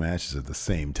 Both matches at the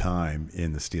same time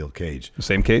in the steel cage. The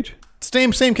same cage?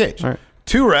 Same cage. All right.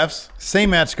 2 refs,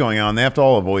 same match going on. They have to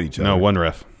all avoid each other. No, 1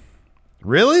 ref.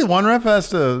 Really? 1 ref has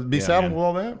to be saddled with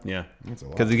all that? Yeah.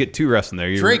 Because you get 2 refs in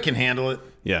there. Drake can handle it.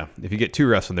 Yeah. If you get 2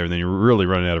 refs in there, then you're really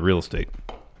running out of real estate.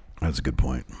 That's a good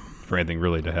point. For anything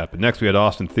really to happen. Next, we had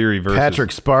Austin Theory versus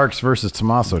Patrick Sparks versus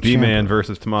Tommaso Ciampa. B-Man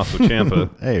versus Tommaso Ciampa.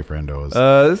 Hey, friendos.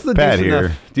 This is a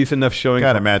decent enough showing.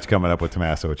 Got a match coming up with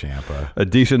Tommaso Ciampa. A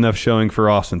decent enough showing for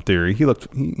Austin Theory. He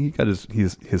got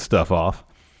his stuff off.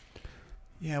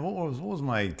 Yeah, what was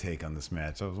my take on this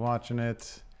match? I was watching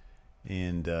it,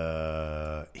 and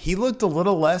he looked a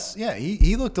little less. Yeah,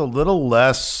 he looked a little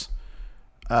less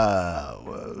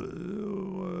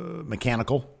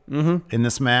mechanical in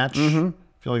this match. Mm-hmm. I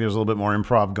feel like there's a little bit more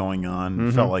improv going on.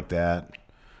 Mm-hmm. Felt like that.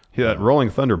 Yeah, that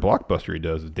Rolling Thunder blockbuster he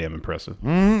does is damn impressive.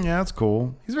 Yeah, that's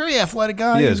cool. He's a very athletic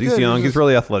guy. He is. He's young. He's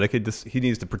really athletic. He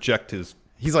needs to project his.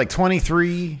 He's like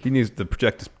 23. He needs to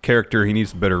project his character. He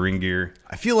needs better ring gear.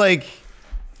 I feel like,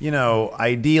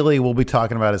 ideally we'll be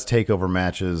talking about his takeover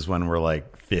matches when we're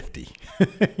like 50.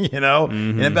 In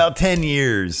about 10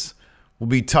 years, we'll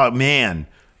be talking, man,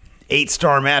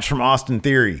 8-star match from Austin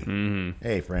Theory. Mm-hmm.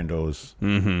 Hey, friendos.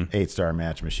 8-star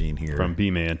match machine here. From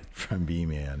B-Man.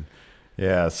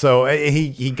 Yeah, so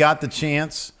he got the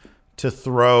chance to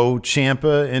throw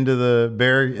Ciampa into the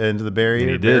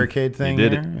barricade thing. He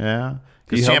did there. it. Yeah.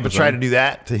 Because Ciampa tried to do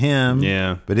that to him.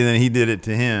 Yeah. But then he did it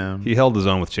to him. He held his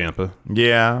own with Ciampa.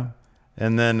 Yeah.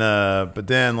 And then,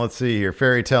 let's see here.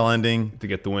 Fairy tale ending. To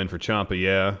get the win for Ciampa,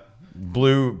 yeah.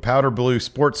 powder blue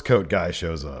sports coat guy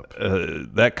shows up.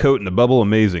 That coat and the bubble,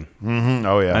 amazing. Mm-hmm.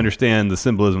 Oh, yeah. I understand the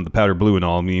symbolism of the powder blue and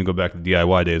all. I mean, you go back to the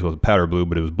DIY days, it was powder blue,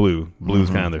 but it was blue. Blue's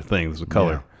kind of their thing. It was a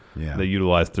color they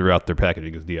utilized throughout their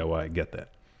packaging as DIY. I get that.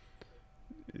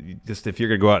 Just if you're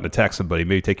going to go out and attack somebody,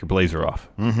 maybe take your blazer off.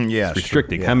 Mm-hmm. Yeah, it's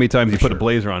restricting. Sure. Yeah, how many times you put a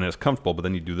blazer on and it's comfortable, but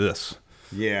then you do this.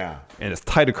 Yeah. And it's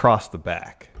tight across the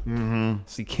back. Mm-hmm.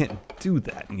 So you can't do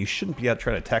that. And you shouldn't be out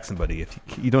trying to attack somebody if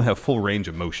you don't have full range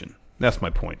of motion. That's my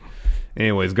point.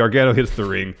 Anyways, Gargano hits the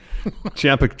ring.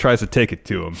 Ciampa tries to take it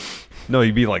to him. No,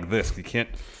 you'd be like this. You can't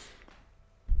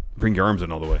bring your arms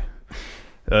in all the way.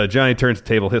 Johnny turns the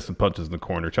table, hits some punches in the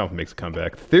corner. Ciampa makes a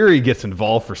comeback. Theory gets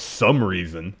involved for some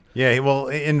reason. Yeah, well,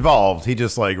 involved. He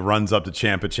just like runs up to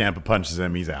Ciampa. Ciampa punches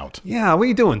him. He's out. Yeah, what are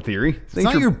you doing, Theory? It's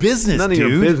not your business, none dude. None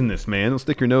of your business, man. Don't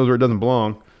stick your nose where it doesn't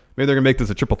belong. Maybe they're going to make this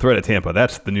a triple threat at Tampa.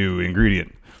 That's the new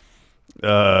ingredient.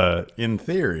 In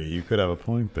theory, you could have a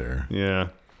point there. Yeah.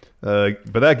 But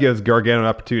that gives Gargano an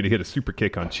opportunity to hit a super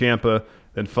kick on Ciampa,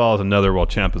 then follows another while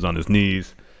Ciampa's on his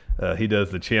knees. He does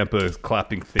the Ciampa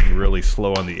clapping thing really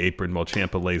slow on the apron while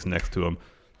Ciampa lays next to him,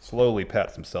 slowly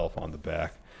pats himself on the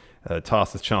back,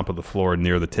 tosses Ciampa to the floor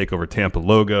near the TakeOver Tampa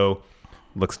logo,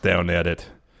 looks down at it,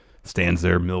 stands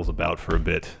there, mills about for a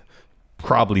bit,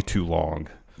 probably too long.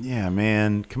 Yeah,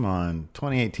 man, come on.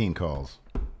 2018 calls.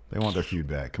 They want their feud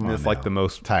back. Come on. It's like the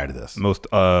most tired of this. Most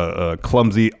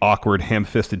clumsy, awkward,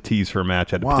 ham-fisted tease for a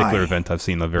match at a particular event I've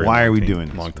seen in a very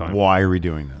long time. Why are we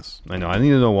doing this? I know. I need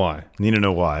to know why. Need to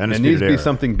know why. It needs to be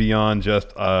something beyond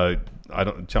just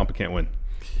Ciampa can't win.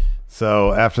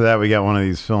 So after that, we got one of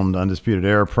these filmed Undisputed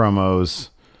Era promos.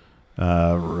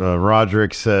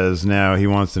 Roderick says now he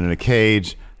wants it in a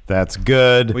cage. That's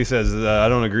good. He says, I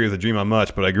don't agree with the Dream on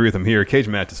much, but I agree with him here. Cage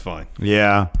match is fine.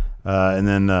 Yeah. And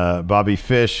then Bobby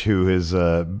Fish, who has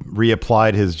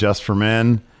reapplied his Just for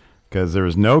Men because there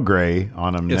was no gray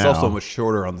on him. It's now. also much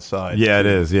shorter on the side. Yeah, it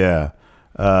is. Yeah.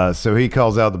 So he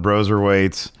calls out the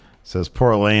Broserweights, says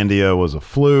Portlandia was a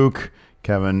fluke.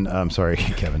 Kevin.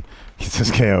 He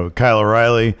says Kyle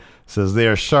O'Reilly says they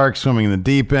are sharks swimming in the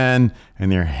deep end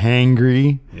and they're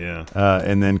hangry. Yeah.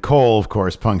 And then Cole, of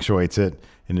course, punctuates it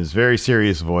in his very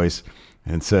serious voice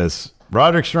and says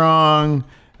Roderick Strong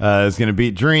is going to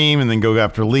beat Dream and then go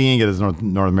after Lee and get his North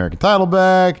American title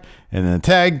back. And then the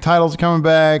tag titles are coming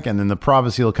back. And then the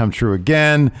prophecy will come true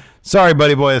again. Sorry,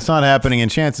 buddy boy, it's not happening. And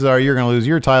chances are you're going to lose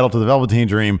your title to the Velveteen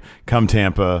Dream come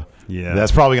Tampa. Yeah.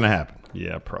 That's probably going to happen.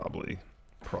 Yeah, probably.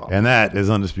 And that is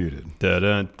Undisputed.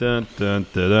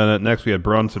 Next, we had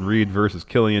Bronson Reed versus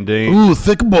Killian Dane. Ooh,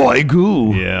 thick boy,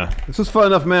 goo. Yeah. This was a fun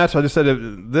enough match. I just said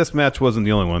this match wasn't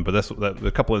the only one, but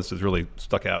a couple instances really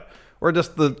stuck out. Or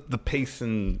just the pace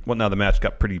and whatnot of the match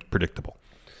got pretty predictable.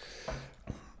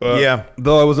 Yeah.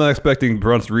 Though I was not expecting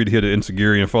Bronson Reed to hit an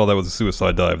Enziguri and follow that with a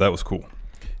suicide dive. That was cool.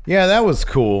 Yeah, that was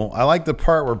cool. I like the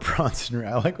part where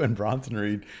I like when Bronson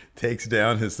Reed takes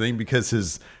down his thing because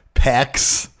his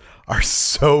pecs are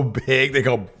so big. They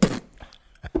go,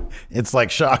 it's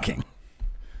like shocking.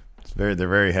 They're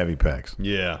very heavy pecs.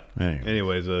 Yeah.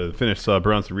 Anyways, finish saw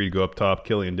Bronson Reed go up top.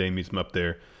 Killian Dane meets him up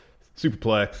there.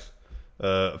 Superplex.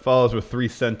 Follows with 3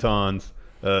 sentons,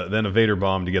 then a Vader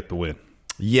bomb to get the win.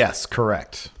 Yes,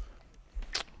 correct.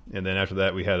 And then after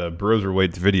that, we had a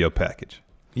Broserweights video package.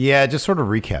 Yeah, it just sort of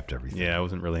recapped everything. Yeah, it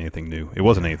wasn't really anything new. It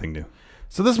wasn't anything new.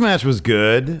 So this match was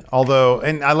good,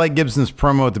 and I like Gibson's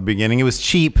promo at the beginning. It was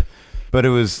cheap, but it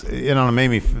was, it made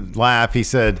me laugh. He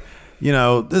said,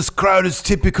 this crowd is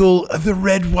typical of the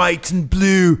red, white, and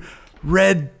blue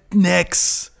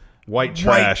rednecks. White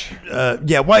trash.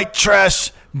 White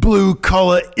trash, blue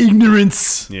collar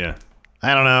ignorance. Yeah.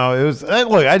 I don't know. It was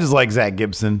look. I just like Zach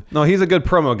Gibson. No, he's a good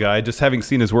promo guy. Just having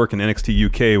seen his work in NXT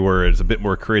UK, where it's a bit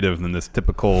more creative than this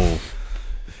typical,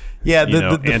 the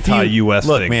anti-US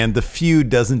thing. Look, man, the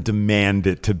feud doesn't demand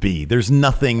it to be. There's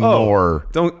nothing more.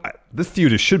 This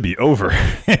feud should be over.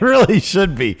 It really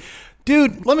should be,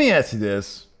 dude. Let me ask you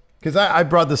this, because I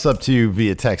brought this up to you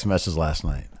via text message last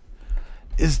night.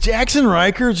 Is Jackson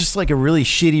Riker just like a really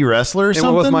shitty wrestler or something?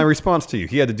 And what was my response to you?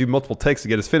 He had to do multiple takes to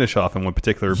get his finish off in one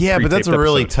particular Yeah, but that's a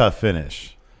really tough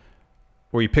finish.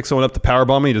 Where you pick someone up to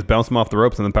powerbomb and you just bounce them off the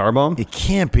ropes and then powerbomb? It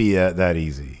can't be that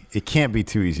easy. It can't be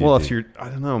too easy. Well, I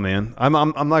don't know, man. I'm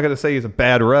not going to say he's a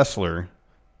bad wrestler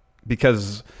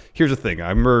because here's the thing. I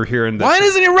remember hearing that. Why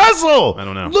doesn't he wrestle? I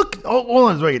don't know. Look, hold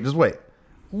on, just wait.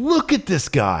 Look at this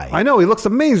guy. I know, he looks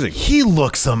amazing. He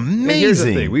looks amazing. And here's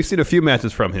the thing. We've seen a few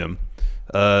matches from him.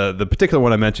 The particular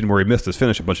one I mentioned where he missed his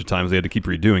finish a bunch of times, they had to keep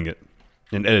redoing it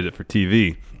and edit it for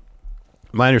TV.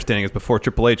 My understanding is before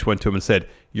Triple H went to him and said,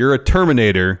 "You're a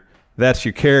Terminator, that's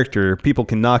your character. People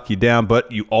can knock you down,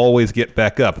 but you always get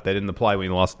back up. That didn't apply when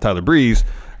you lost to Tyler Breeze.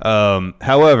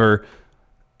 However,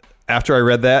 after I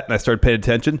read that and I started paying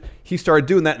attention, he started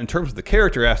doing that in terms of the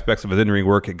character aspects of his in-ring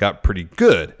work. It got pretty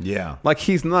good. Yeah. Like,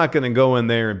 he's not going to go in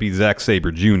there and be Zack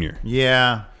Sabre Jr.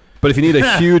 Yeah. But if you need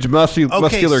a huge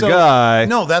muscular guy...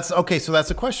 No, that's... Okay, so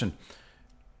that's a question.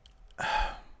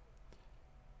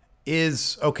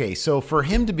 So for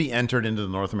him to be entered into the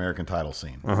North American title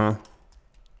scene,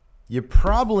 you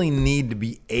probably need to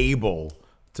be able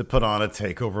to put on a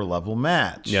takeover level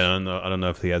match. Yeah, I don't know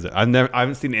if he has it. I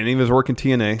haven't seen any of his work in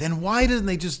TNA. Then why didn't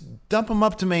they just dump him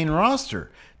up to main roster?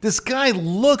 This guy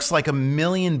looks like $1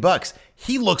 million.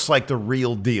 He looks like the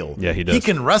real deal. Yeah, he does. He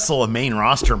can wrestle a main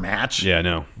roster match. Yeah, I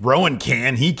know. Rowan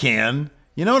can. He can.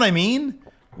 You know what I mean?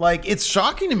 Like, it's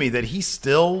shocking to me that he's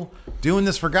still doing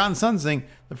this Forgotten Sons thing.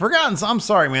 The Forgotten Sons, I'm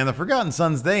sorry, man. The Forgotten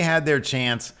Sons, they had their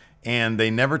chance, and they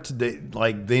never did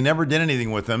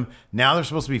anything with them. Now they're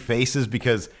supposed to be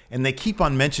faces and they keep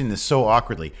on mentioning this so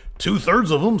awkwardly.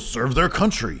 2/3 of them serve their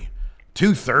country.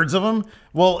 2/3 of them?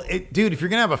 Well, dude, if you're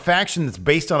going to have a faction that's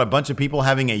based on a bunch of people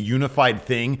having a unified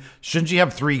thing, shouldn't you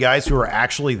have 3 guys who are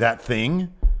actually that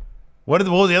thing? What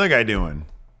was the other guy doing?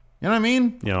 You know what I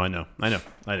mean? Yeah, I know.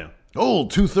 Oh,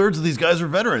 2/3 of these guys are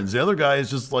veterans. The other guy is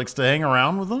just likes to hang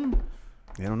around with them.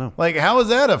 I don't know. Like, how is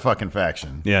that a fucking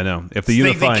faction? Yeah, no. If the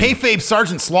unifying... They kayfabe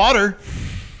Sergeant Slaughter,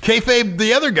 kayfabe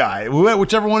the other guy,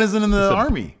 whichever one isn't in the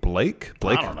army. Blake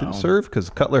didn't serve because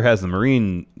Cutler has the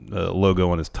Marine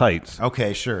logo on his tights.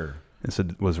 Okay, sure. And so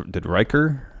did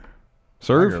Riker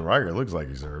serve? Riker looks like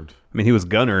he served. I mean, he was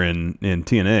gunner in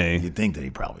TNA. You'd think that he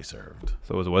probably served.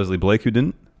 So was it Wesley Blake who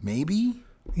didn't? Maybe.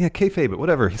 Yeah, kayfabe, but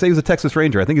whatever. Say he was a Texas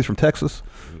Ranger. I think he's from Texas.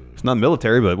 He's not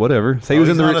military, but whatever. Say he was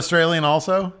he's not Australian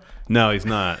also? No, he's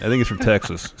not. I think he's from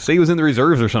Texas. Say he was in the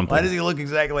reserves or something. Why does he look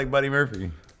exactly like Buddy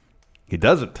Murphy? He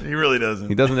doesn't. He really doesn't.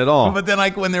 He doesn't at all. But then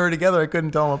when they were together, I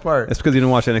couldn't tell them apart. That's because you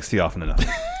didn't watch NXT often enough.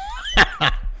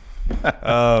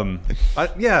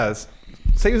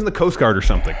 Say he was in the Coast Guard or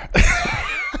something.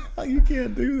 You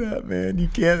can't do that, man. You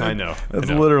can't. I know. That's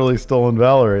literally stolen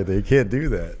valor right there. You can't do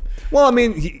that. Well, I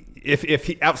mean, if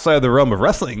he outside of the realm of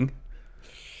wrestling,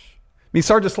 I mean,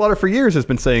 Sergeant Slaughter for years has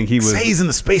been saying he was... Say he's in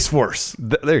the Space Force.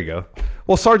 There you go.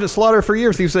 Well, Sergeant Slaughter for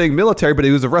years, he was saying military, but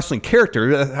he was a wrestling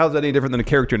character. How's that any different than a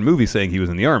character in movies saying he was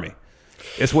in the Army?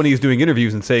 It's when he's doing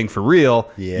interviews and saying for real,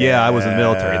 yeah I was in the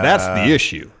military. That's the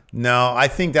issue. No, I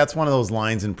think that's one of those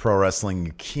lines in pro wrestling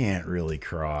you can't really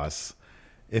cross.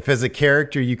 If as a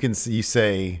character you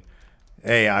say,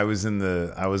 hey, I was in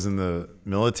the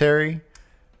military...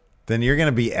 then you're going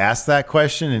to be asked that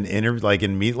question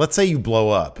let's say you blow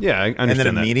up. Yeah, I understand. And then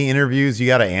in media interviews, you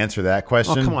got to answer that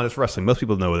question. Oh, come on, it's wrestling. Most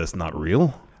people know that's not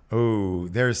real. Oh,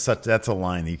 that's a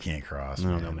line that you can't cross.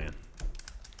 No, man.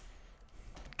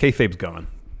 Kayfabe's gone.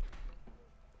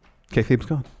 Kayfabe's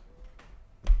gone.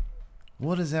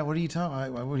 What is that? What are you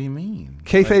talking? What do you mean?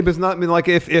 Kayfabe is not. I mean, like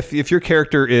if your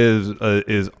character is.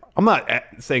 I'm not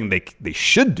saying they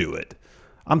should do it.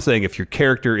 I'm saying if your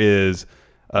character is.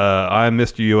 I'm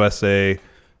Mr. USA,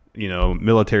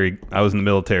 military. I was in the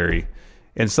military,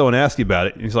 and someone asked you about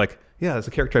it, and he's like, "Yeah, that's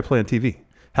a character I play on TV."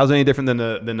 How's it any different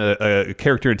than a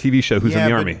character in a TV show who's in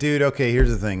the Army? Dude, okay, here's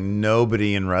the thing: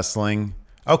 nobody in wrestling.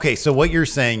 Okay, so what you're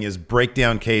saying is break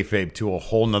down kayfabe to a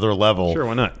whole nother level. Sure,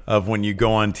 why not? Of when you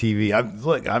go on TV.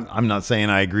 I'm not saying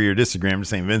I agree or disagree. I'm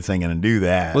just saying Vince ain't going to do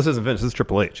that. Well, this isn't Vince. This is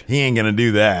Triple H. He ain't going to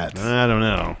do that. I don't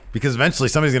know. Because eventually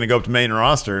somebody's going to go up to main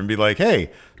roster and be like, hey,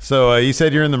 so you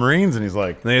said you're in the Marines? And he's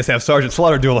like... They just have Sergeant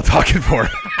Slaughter do all the talking for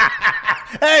it.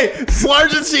 Hey,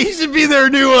 Sergeant, he should be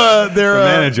their new... their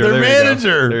manager. Their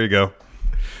manager. There you go.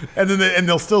 And then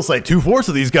they'll still say 2/4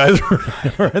 of these guys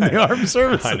are in the armed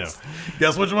services. I know.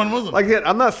 Guess which one was it? Like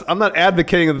I'm not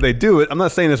advocating that they do it. I'm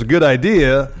not saying it's a good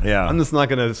idea. Yeah. I'm just not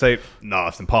going to say no.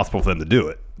 It's impossible for them to do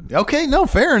it. Okay, no,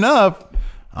 fair enough.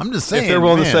 I'm just saying if they're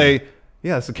willing to say,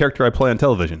 yeah, it's a character I play on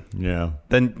television. Yeah.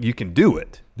 Then you can do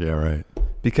it. Yeah, right.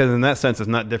 Because in that sense, it's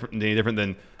not any different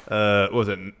than what was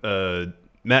it?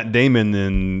 Matt Damon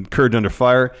in Courage Under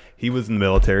Fire, he was in the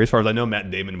military. As far as I know,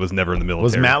 Matt Damon was never in the military.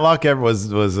 Was Matlock ever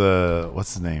was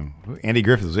what's his name? Andy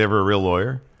Griffith, was he ever a real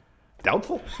lawyer?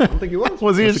 Doubtful. I don't think he was.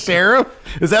 Was he a sheriff?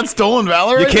 Is that stolen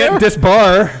valor? You can't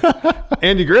disbar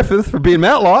Andy Griffith for being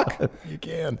Matlock. You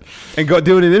can. And go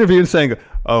doing an interview and saying,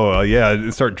 yeah,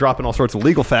 and start dropping all sorts of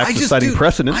legal facts and citing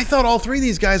precedent. I thought all three of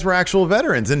these guys were actual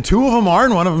veterans, and 2 of them are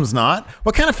and 1 of them's not.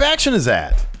 What kind of faction is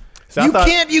that? So you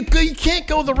can't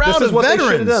go the route of veterans. They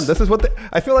should have done. This is what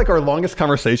I feel like our longest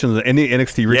conversations in any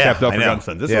NXT recap about Forgotten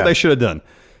Sons. This is what they should have done.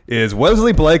 Is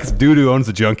Wesley Blake's dude who owns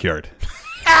the junkyard.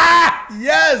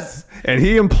 Yes. And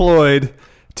he employed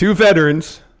 2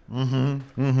 veterans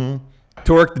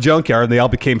To work the junkyard, and they all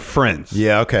became friends.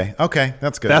 Yeah, okay. Okay,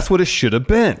 that's good. That's what it should have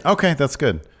been. Okay, that's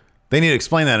good. They need to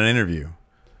explain that in an interview.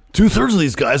 2/3 of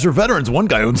these guys are veterans. One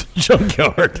guy owns a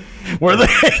junkyard. Where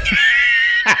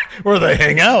they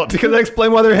hang out. Because I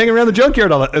explain why they're hanging around the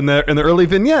junkyard in the early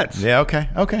vignettes. Yeah,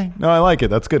 okay. No, I like it.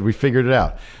 That's good. We figured it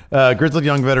out. Grizzled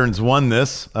Young Veterans won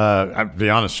this. I'll be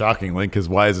honest, shockingly, because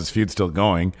why is this feud still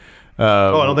going?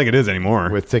 I don't think it is anymore.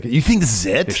 With ticket, you think this is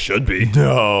it? It should be.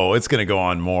 No, it's going to go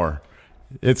on more.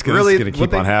 It's going to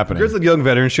keep on happening. Grizzled Young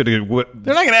Veterans should have. They're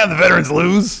not going to have the veterans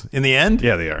lose in the end.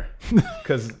 Yeah, they are.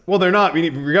 Because they're not.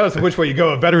 Regardless of which way you go,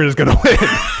 a veteran is going to win.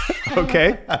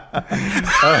 Okay.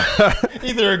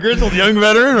 Either a grizzled young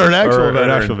veteran or an actual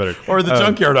veteran, or the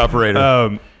junkyard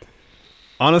operator.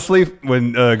 Honestly,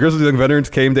 when Grizzled Young Veterans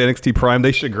came to NXT Prime,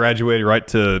 they should have graduated right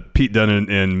to Pete Dunne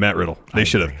and Matt Riddle. They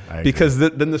should have. Because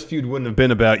then this feud wouldn't have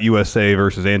been about USA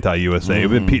versus anti-USA. It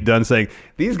would have been Pete Dunne saying,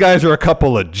 these guys are a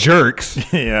couple of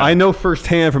jerks. Yeah. I know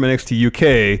firsthand from NXT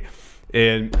UK.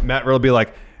 And Matt Riddle would be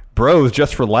like, bros,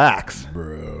 just relax.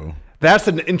 Bro. That's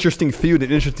an interesting feud,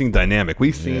 an interesting dynamic.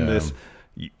 We've seen this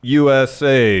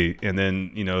USA and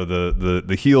then,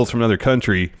 the heels from another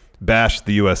country bash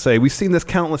the USA. We've seen this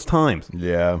countless times.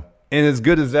 Yeah. And as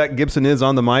good as Zach Gibson is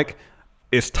on the mic,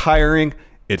 it's tiring.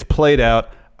 It's played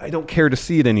out. I don't care to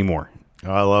see it anymore.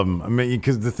 Oh, I love him. I mean,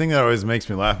 because the thing that always makes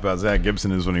me laugh about Zach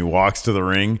Gibson is when he walks to the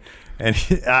ring, and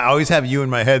I always have you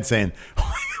in my head saying,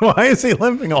 why is he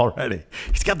limping already?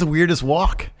 He's got the weirdest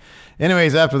walk.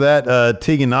 Anyways, after that,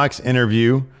 Tegan Nox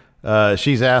interview,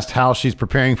 she's asked how she's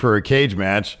preparing for a cage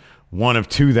match, one of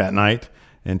two that night,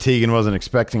 and Tegan wasn't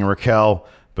expecting Raquel.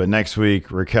 But next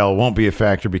week, Raquel won't be a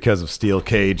factor because of steel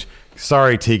cage.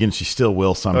 Sorry, Tegan, she still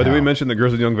will somehow. Oh, did we mention the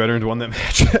Grizzled Young Veterans won that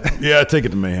match? Yeah, take it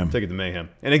to Mayhem. Take it to Mayhem.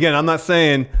 And again, I'm not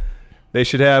saying they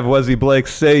should have Wesley Blake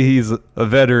say he's a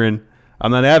veteran.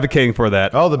 I'm not advocating for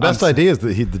that. Oh, the best idea is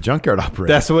the junkyard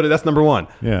operator. That's number one.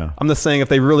 Yeah. I'm just saying if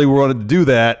they really wanted to do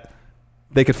that,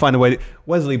 they could find a way.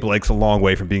 Wesley Blake's a long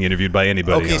way from being interviewed by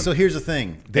anybody. Okay, so here's the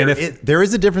thing. There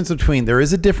is a difference.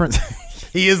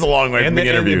 He is a long way from being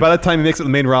interviewed. And by the time he makes it to the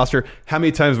main roster, how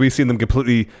many times we've seen them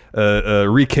completely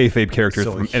re-kayfabe characters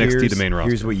from NXT to main roster?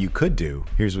 Here's what you could do.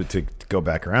 To go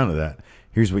back around to that.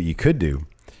 Here's what you could do.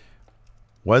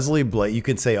 Wesley Blake, you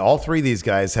could say all three of these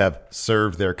guys have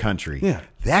served their country. Yeah.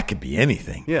 That could be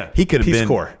anything. Yeah. He could have been. Peace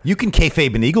Corps. You can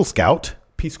kayfabe an Eagle Scout.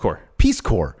 Peace Corps. Peace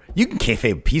Corps. You can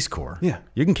kayfabe Peace Corps. Yeah.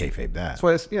 You can kayfabe that. That's why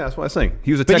I was saying.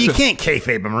 He was a But Texas. you can't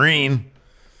kayfabe a Marine.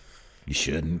 You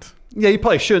shouldn't. Yeah, you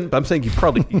probably shouldn't, but I'm saying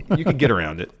you could get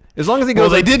around it. As long as he goes. Well,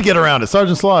 they did get around it.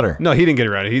 Sergeant Slaughter. No, he didn't get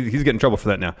around it. He's getting in trouble for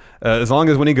that now. As long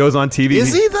as when he goes on TV.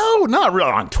 Is he though? Not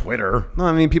really on Twitter. No,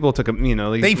 I mean people took him.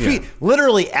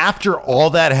 Literally after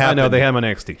all that happened. I know they had him on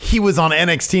NXT. He was on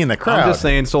NXT in the crowd. I'm just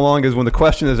saying, so long as when the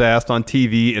question is asked on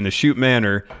TV in a shoot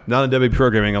manner, not in WWE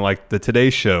programming, like the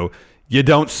Today Show, you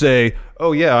don't say,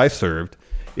 "Oh yeah, I served."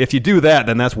 If you do that,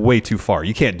 then that's way too far.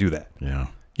 You can't do that. Yeah.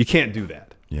 You can't do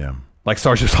that. Yeah. Like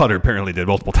Sergeant Slaughter apparently did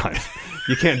multiple times.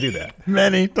 You can't do that.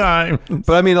 Many times.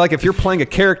 But I mean, like if you're playing a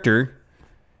character,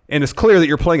 and it's clear that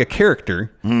you're playing a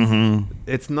character,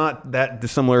 it's not that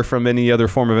dissimilar from any other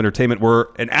form of entertainment where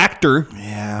an actor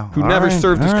who never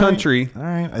served his country. All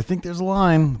right. I think there's a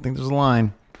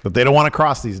line. But they don't want to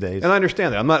cross these days. And I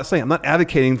understand that. I'm not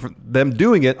advocating for them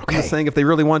doing it. Okay. I'm just saying if they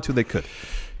really want to, they could.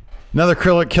 Another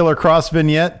Killer Cross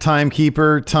vignette.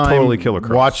 Timekeeper. Totally Killer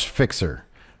Cross. Watch Fixer.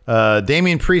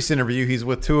 Damian Priest interview. He's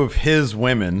with two of his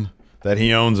women that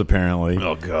he owns, apparently.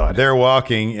 Oh, God. They're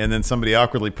walking, and then somebody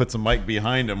awkwardly puts a mic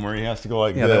behind him where he has to go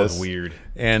like this. Yeah, that was weird.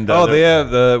 And they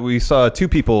have. We saw two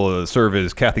people serve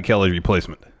as Kathy Kelly's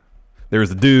replacement. There was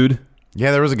a dude.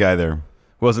 Yeah, there was a guy there.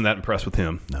 Wasn't that impressed with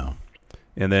him. No.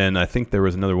 And then I think there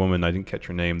was another woman, I didn't catch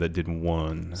her name, that did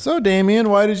one. So, Damian,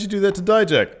 why did you do that to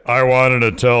Dijak? I wanted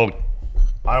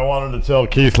to tell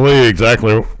Keith Lee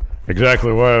exactly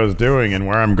what I was doing and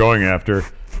where I'm going after,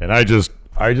 and I just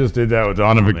did that with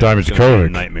Donna Victoria.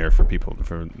 Nightmare for people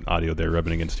for audio there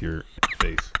rubbing against your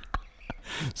face.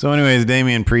 So, anyways,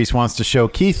 Damian Priest wants to show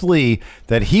Keith Lee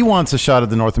that he wants a shot at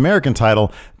the North American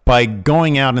title by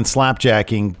going out and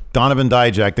slapjacking Donovan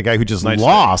Dijak, the guy who just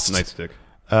lost Nightstick.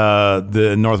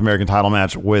 The North American title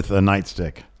match with a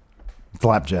nightstick.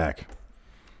 Flapjack.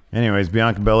 Anyways,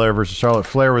 Bianca Belair versus Charlotte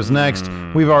Flair was next.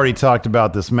 We've already talked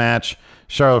about this match.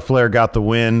 Charlotte Flair got the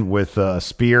win with a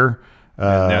spear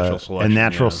and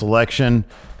natural selection.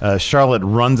 Charlotte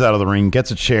runs out of the ring,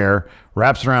 gets a chair,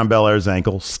 wraps around Belair's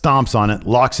ankle, stomps on it,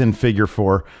 locks in figure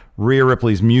four. Rhea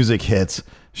Ripley's music hits.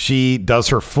 She does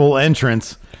her full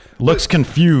entrance, looks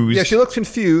confused. Yeah, she looks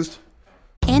confused.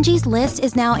 Angie's List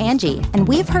is now Angie, and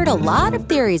we've heard a lot of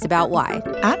theories about why.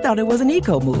 I thought it was an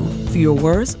eco move. Fewer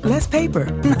words, less paper.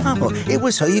 No, it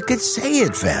was so you could say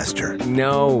it faster.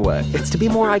 No, it's to be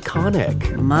more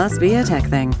iconic. Must be a tech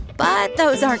thing. But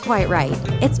those aren't quite right.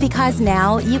 It's because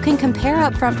now you can compare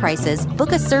upfront prices,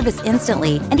 book a service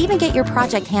instantly, and even get your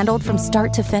project handled from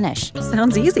start to finish.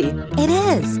 Sounds easy. It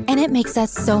is, and it makes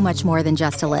us so much more than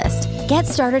just a list. Get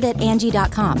started at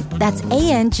Angie.com. That's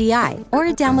ANGI, or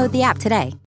download the app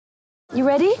today. You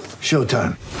ready?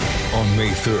 Showtime. On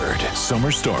May 3rd,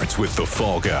 summer starts with The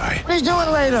Fall Guy. Let's do it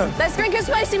later. Let's drink a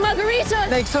spicy margarita.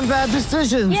 Make some bad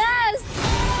decisions. Yes.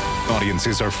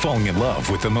 Audiences are falling in love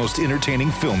with the most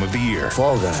entertaining film of the year.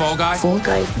 Fall Guy. Fall Guy? Fall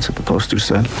Guy. That's what the poster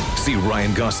said. See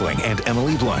Ryan Gosling and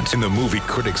Emily Blunt in the movie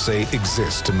critics say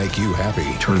exists to make you happy.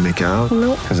 Trying to make it out?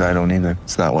 Nope. Because I don't either.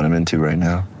 It's not what I'm into right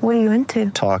now. What are you into?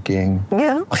 Talking.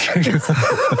 Yeah.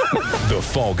 The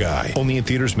Fall Guy. Only in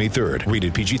theaters May 3rd.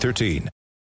 Rated PG-13.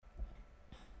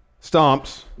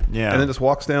 Stomps. Yeah. And then just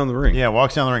walks down the ring. Yeah,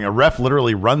 walks down the ring. A ref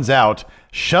literally runs out,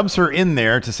 shoves her in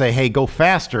there to say, hey, go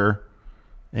faster.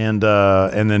 And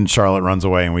then Charlotte runs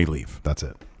away and we leave. That's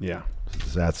it. Yeah.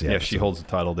 That's the episode. She holds the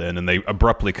title then, and they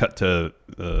abruptly cut to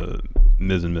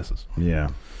Ms. and Mrs. Yeah.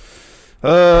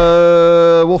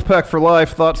 Wolfpack for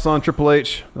life. Thoughts on Triple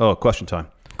H? Oh, question time.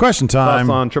 Question time.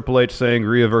 Thoughts on Triple H saying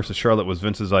Rhea versus Charlotte was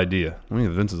Vince's idea? I mean,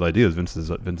 Vince's idea is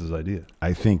Vince's idea.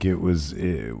 I think it was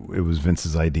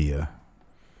Vince's idea,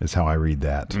 is how I read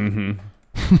that. Mm-hmm.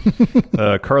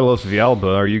 Carlos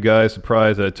Villalba, are you guys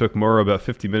surprised that it took Moro about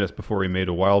 50 minutes before he made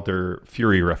a Wilder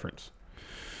Fury reference?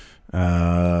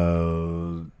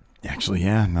 Actually,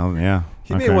 yeah. No, yeah.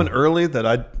 He made one early that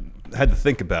I had to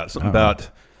think about.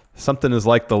 Something is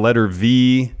like the letter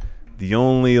V. The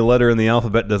only letter in the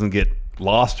alphabet doesn't get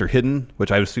lost or hidden,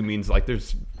 which I assume means like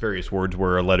there's various words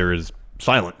where a letter is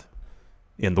silent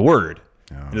in the word.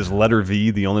 And is letter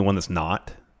V the only one that's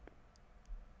not?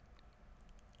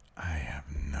 I have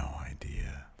no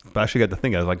idea. But I actually got to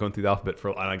think. I was like going through the alphabet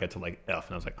and I got to like F,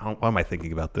 and I was like, why am I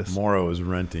thinking about this? Moro is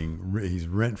renting. He's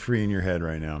rent free in your head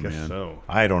right now, Guess man. so.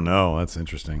 I don't know. That's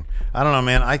interesting. I don't know,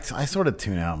 man. I sort of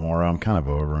tune out Moro. I'm kind of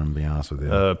over him, to be honest with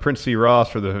you. Prince C.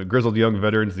 Ross for the Grizzled Young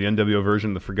Veterans, the NWO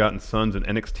version of the Forgotten Sons, and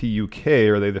NXT UK.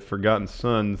 Are they the Forgotten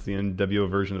Sons, the NWO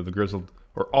version of the Grizzled,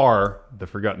 or are the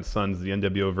Forgotten Sons the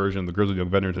NWO version of the Grizzled Young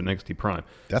Veterans and NXT Prime?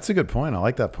 That's a good point. I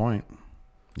like that point.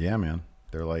 Yeah, man.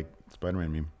 They're like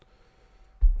Spider-Man meme.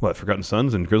 What, Forgotten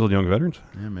Sons and Grizzled Young Veterans?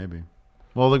 Yeah, maybe.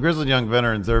 Well, the Grizzled Young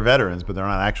Veterans, they're veterans, but they're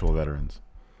not actual veterans.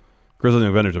 Grizzled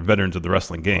Young Veterans are veterans of the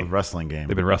wrestling game. Wrestling game.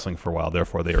 They've been wrestling for a while,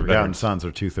 therefore they are Forgotten veterans. Sons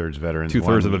are 2/3 veterans.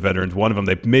 2/3 of the veterans. One of them,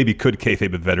 they maybe could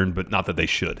kayfabe a veteran, but not that they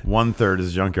should. 1/3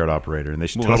 is a junkyard operator, and they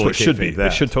should Well, totally that's what it should be. kayfabe that.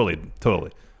 They should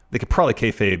totally. They could probably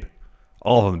kayfabe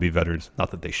all of them to be veterans. Not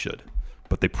that they should,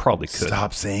 but they probably could.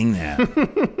 Stop saying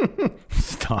that.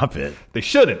 Stop it. They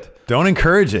shouldn't. Don't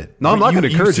encourage it. No, I'm not going to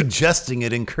encourage it. Suggesting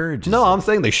it encourages No, it. I'm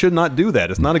saying they should not do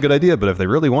that. It's not a good idea, but if they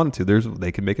really wanted to,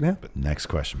 they can make it happen. Next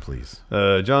question, please.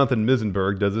 Jonathan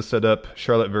Misenberg, does this set up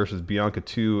Charlotte versus Bianca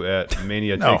 2 at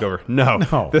Mania No. TakeOver?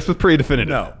 No. This was pretty definitive.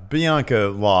 No.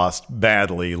 Bianca lost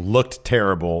badly, looked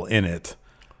terrible in it,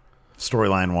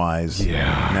 storyline-wise.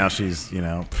 Yeah. Now she's,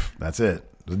 that's it.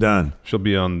 It's done. She'll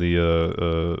be on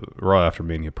the Raw after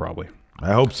Mania, probably.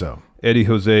 I hope so. Eddie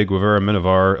Jose Guevara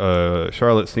Menovar.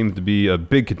 Charlotte seems to be a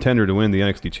big contender to win the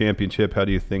NXT Championship. How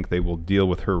do you think they will deal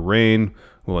with her reign?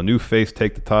 Will a new face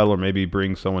take the title or maybe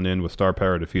bring someone in with star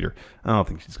power to defeat her? I don't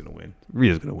think she's going to win.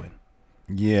 Rhea's going to win.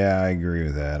 Yeah, I agree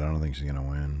with that. I don't think she's going to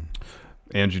win.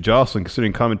 Andrew Jocelyn,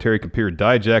 considering commentary compared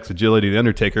Dijak's agility to the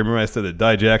Undertaker. Remember I said that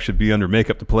Dijak should be under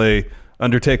makeup to play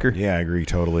Undertaker? Yeah, I agree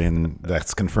totally, and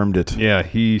that's confirmed it. Yeah,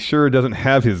 he sure doesn't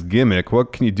have his gimmick.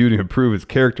 What can you do to improve his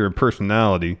character and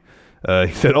personality?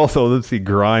 He said also, let's see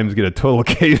Grimes get a total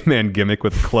caveman gimmick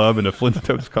with a club and a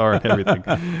Flintstones car and everything.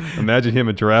 Imagine him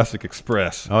at Jurassic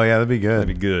Express. Oh, yeah, that'd be good. That'd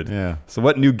be good. Yeah. So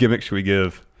what new gimmick should we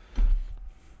give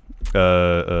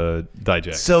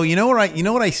Dijak? So you know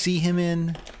what I see him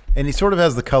in? And he sort of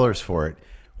has the colors for it.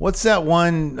 What's that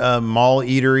one mall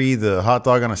eatery, the hot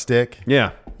dog on a stick?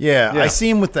 Yeah. Yeah, I see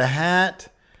him with the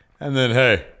hat. And then,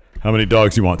 hey, how many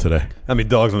dogs you want today? How many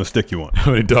dogs on a stick you want? How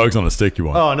many dogs on a stick you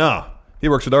want? Oh, no. He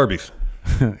works at Arby's.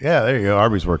 Yeah, there you go.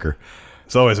 Arby's worker.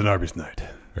 It's always an Arby's night.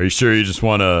 Are you sure you just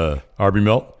want a Arby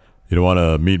melt? You don't want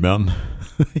a meat mountain?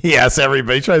 Yes,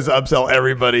 everybody tries to upsell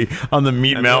everybody on the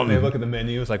meat mountain. They look at the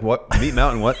menu. It's like, what? Meat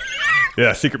mountain, what?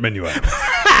 Yeah, secret menu item.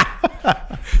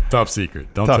 Top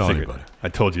secret. Don't Top tell secret. anybody. I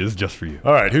told you, this is just for you.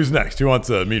 All right, who's next? Who wants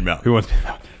a meat mountain? Who wants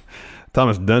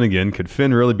Thomas Dunnigan. Could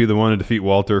Finn really be the one to defeat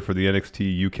Walter for the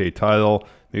NXT UK title?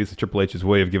 Maybe it's Triple H's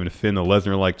way of giving Finn a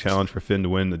Lesnar-like challenge for Finn to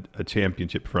win a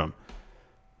championship from.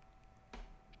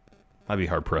 I'd be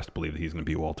hard-pressed to believe that he's going to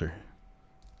beat Walter.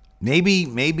 Maybe,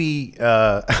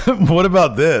 what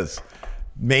about this?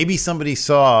 Maybe somebody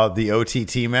saw the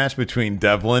OTT match between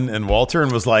Devlin and Walter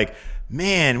and was like,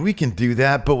 man, we can do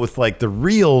that, but with like the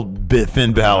real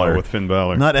Finn Balor. With Finn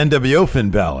Balor. Not NWO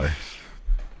Finn Balor.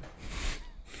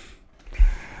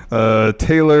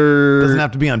 Taylor... Doesn't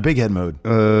have to be on big head mode.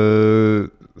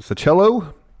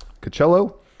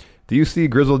 Coachella? Do you see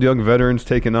grizzled young veterans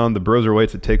taking on the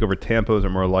Broserweights at TakeOver Tampos are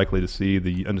more likely to see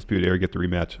the Undisputed Era get the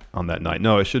rematch on that night?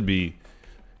 No, it should be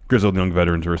grizzled young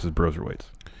veterans versus Broserweights.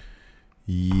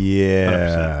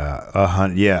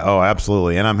 Yeah. Yeah. Oh,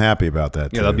 absolutely. And I'm happy about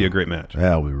that, too. Yeah, that'd be a great match.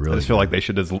 That'll be really I just feel like they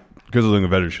should, as grizzled young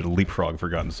veterans should have leapfrogged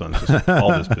Forgotten Sons. Just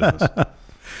all this business.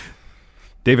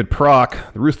 David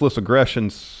Prock, the Ruthless Aggression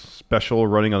special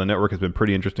running on the network has been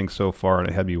pretty interesting so far, and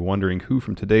it had me wondering who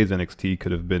from today's NXT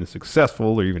could have been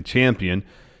successful or even champion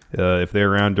if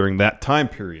they're around during that time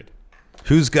period.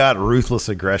 Who's got Ruthless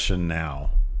Aggression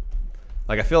now?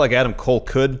 Like, I feel like Adam Cole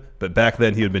could, but back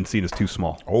then he had been seen as too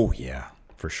small. Oh, yeah,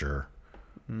 for sure.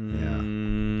 Yeah.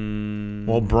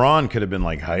 Well, Braun could have been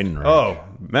like Heidenreich. Oh,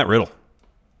 Matt Riddle.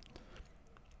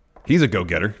 He's a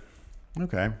go-getter.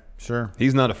 Okay. Sure.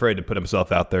 He's not afraid to put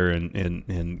himself out there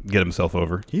and get himself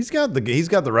over. He's got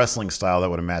the wrestling style that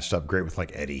would have matched up great with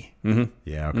like Eddie. Mm-hmm.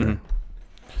 Yeah, okay.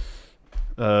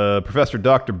 Mm-hmm. Professor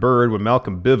Dr. Bird with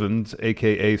Malcolm Bivens,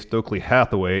 a.k.a. Stokely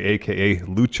Hathaway, a.k.a.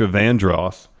 Lucha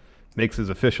Vandross, makes his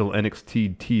official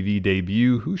NXT TV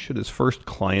debut. Who should his first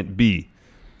client be?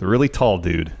 The really tall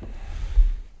dude.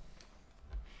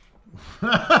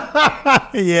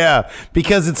 Yeah,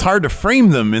 because it's hard to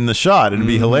frame them in the shot. It'd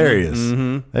be hilarious.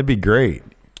 Mm-hmm. That'd be great.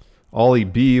 Ollie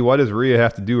B, why does Rhea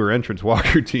have to do her entrance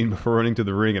walk routine before running to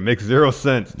the ring? It makes zero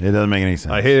sense. It doesn't make any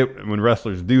sense. I hate it when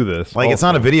wrestlers do this. Like, it's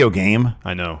not a video game.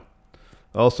 I know.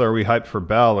 Also, are we hyped for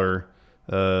Balor?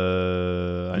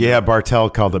 Bartel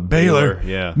called it Baylor.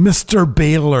 Yeah. Mr.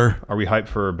 Baylor. Are we hyped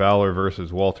for Balor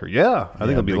versus Walter? Yeah, I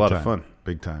think it'll be a lot of fun.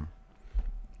 Big time.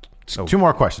 Two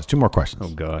more questions. Oh,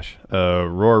 gosh.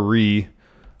 Rory,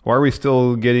 why are we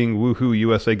still getting Woohoo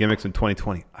USA gimmicks in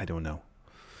 2020? I don't know.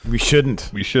 We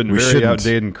shouldn't. Very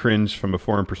outdated and cringe from a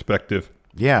foreign perspective.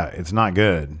 Yeah, it's not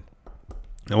good.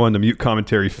 I wanted to mute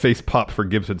commentary face pop for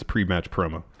Gibson's pre-match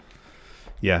promo.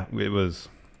 Yeah, it was...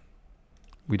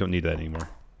 We don't need that anymore.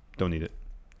 Don't need it.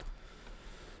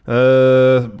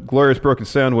 Glorious Broken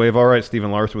Soundwave. All right,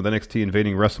 Stephen Larson with NXT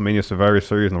invading WrestleMania Survivor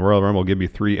Series and the Royal Rumble will give you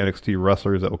 3 NXT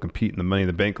wrestlers that will compete in the Money in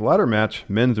the Bank ladder match,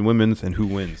 men's and women's, and who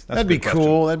wins. That'd be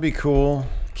cool. That'd be cool.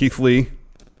 Keith Lee.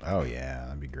 Oh, yeah.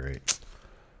 That'd be great.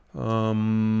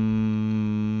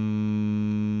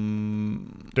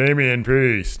 Damian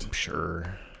Priest.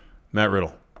 Sure. Matt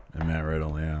Riddle. And Matt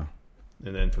Riddle, yeah.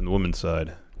 And then from the women's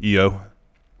side, Io.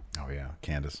 Oh, yeah.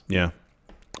 Candace. Yeah.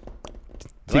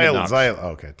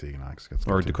 Okay, Tegan Knox.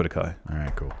 Or Dakota Kai. All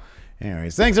right, cool.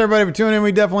 Anyways, thanks everybody for tuning in.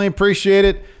 We definitely appreciate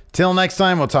it. Till next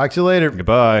time, we'll talk to you later.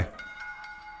 Goodbye.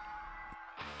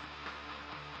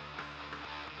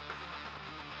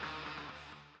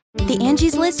 The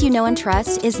Angie's List you know and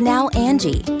trust is now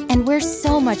Angie, and we're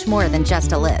so much more than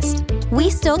just a list. We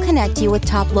still connect you with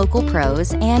top local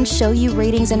pros and show you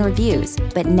ratings and reviews,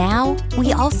 but now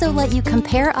we also let you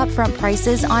compare upfront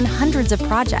prices on hundreds of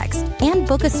projects and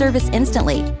book a service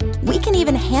instantly. We can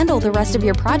even handle the rest of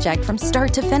your project from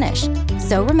start to finish.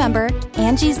 So remember,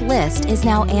 Angie's List is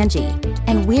now Angie,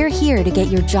 and we're here to get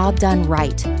your job done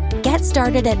right. Get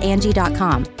started at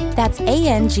Angie.com. That's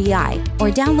ANGI, or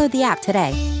download the app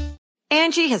today.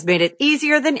 Angie has made it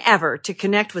easier than ever to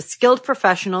connect with skilled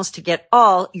professionals to get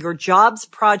all your jobs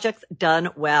projects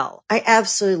done well. I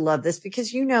absolutely love this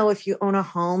because, you know, if you own a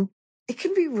home, it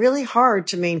can be really hard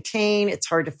to maintain. It's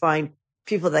hard to find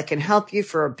people that can help you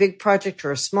for a big project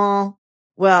or a small.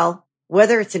 Well,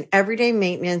 whether it's in everyday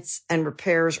maintenance and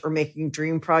repairs or making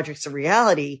dream projects a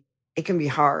reality, it can be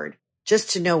hard just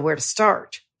to know where to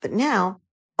start. But now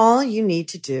all you need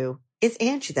to do is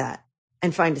Angie that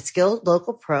and find a skilled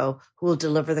local pro who will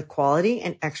deliver the quality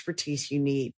and expertise you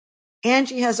need.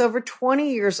 Angie has over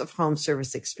 20 years of home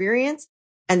service experience,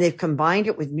 and they've combined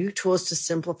it with new tools to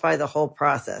simplify the whole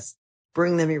process.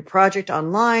 Bring them your project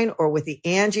online or with the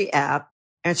Angie app,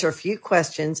 answer a few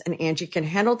questions, and Angie can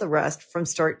handle the rest from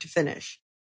start to finish.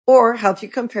 Or help you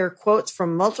compare quotes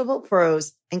from multiple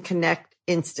pros and connect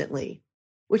instantly,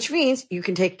 which means you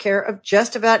can take care of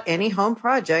just about any home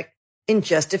project in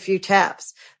just a few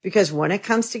taps. Because when it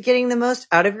comes to getting the most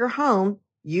out of your home,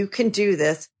 you can do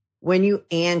this when you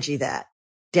Angie that.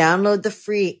 Download the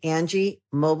free Angie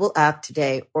mobile app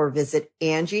today or visit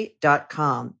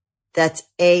Angie.com. That's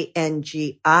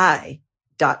ANGI.com.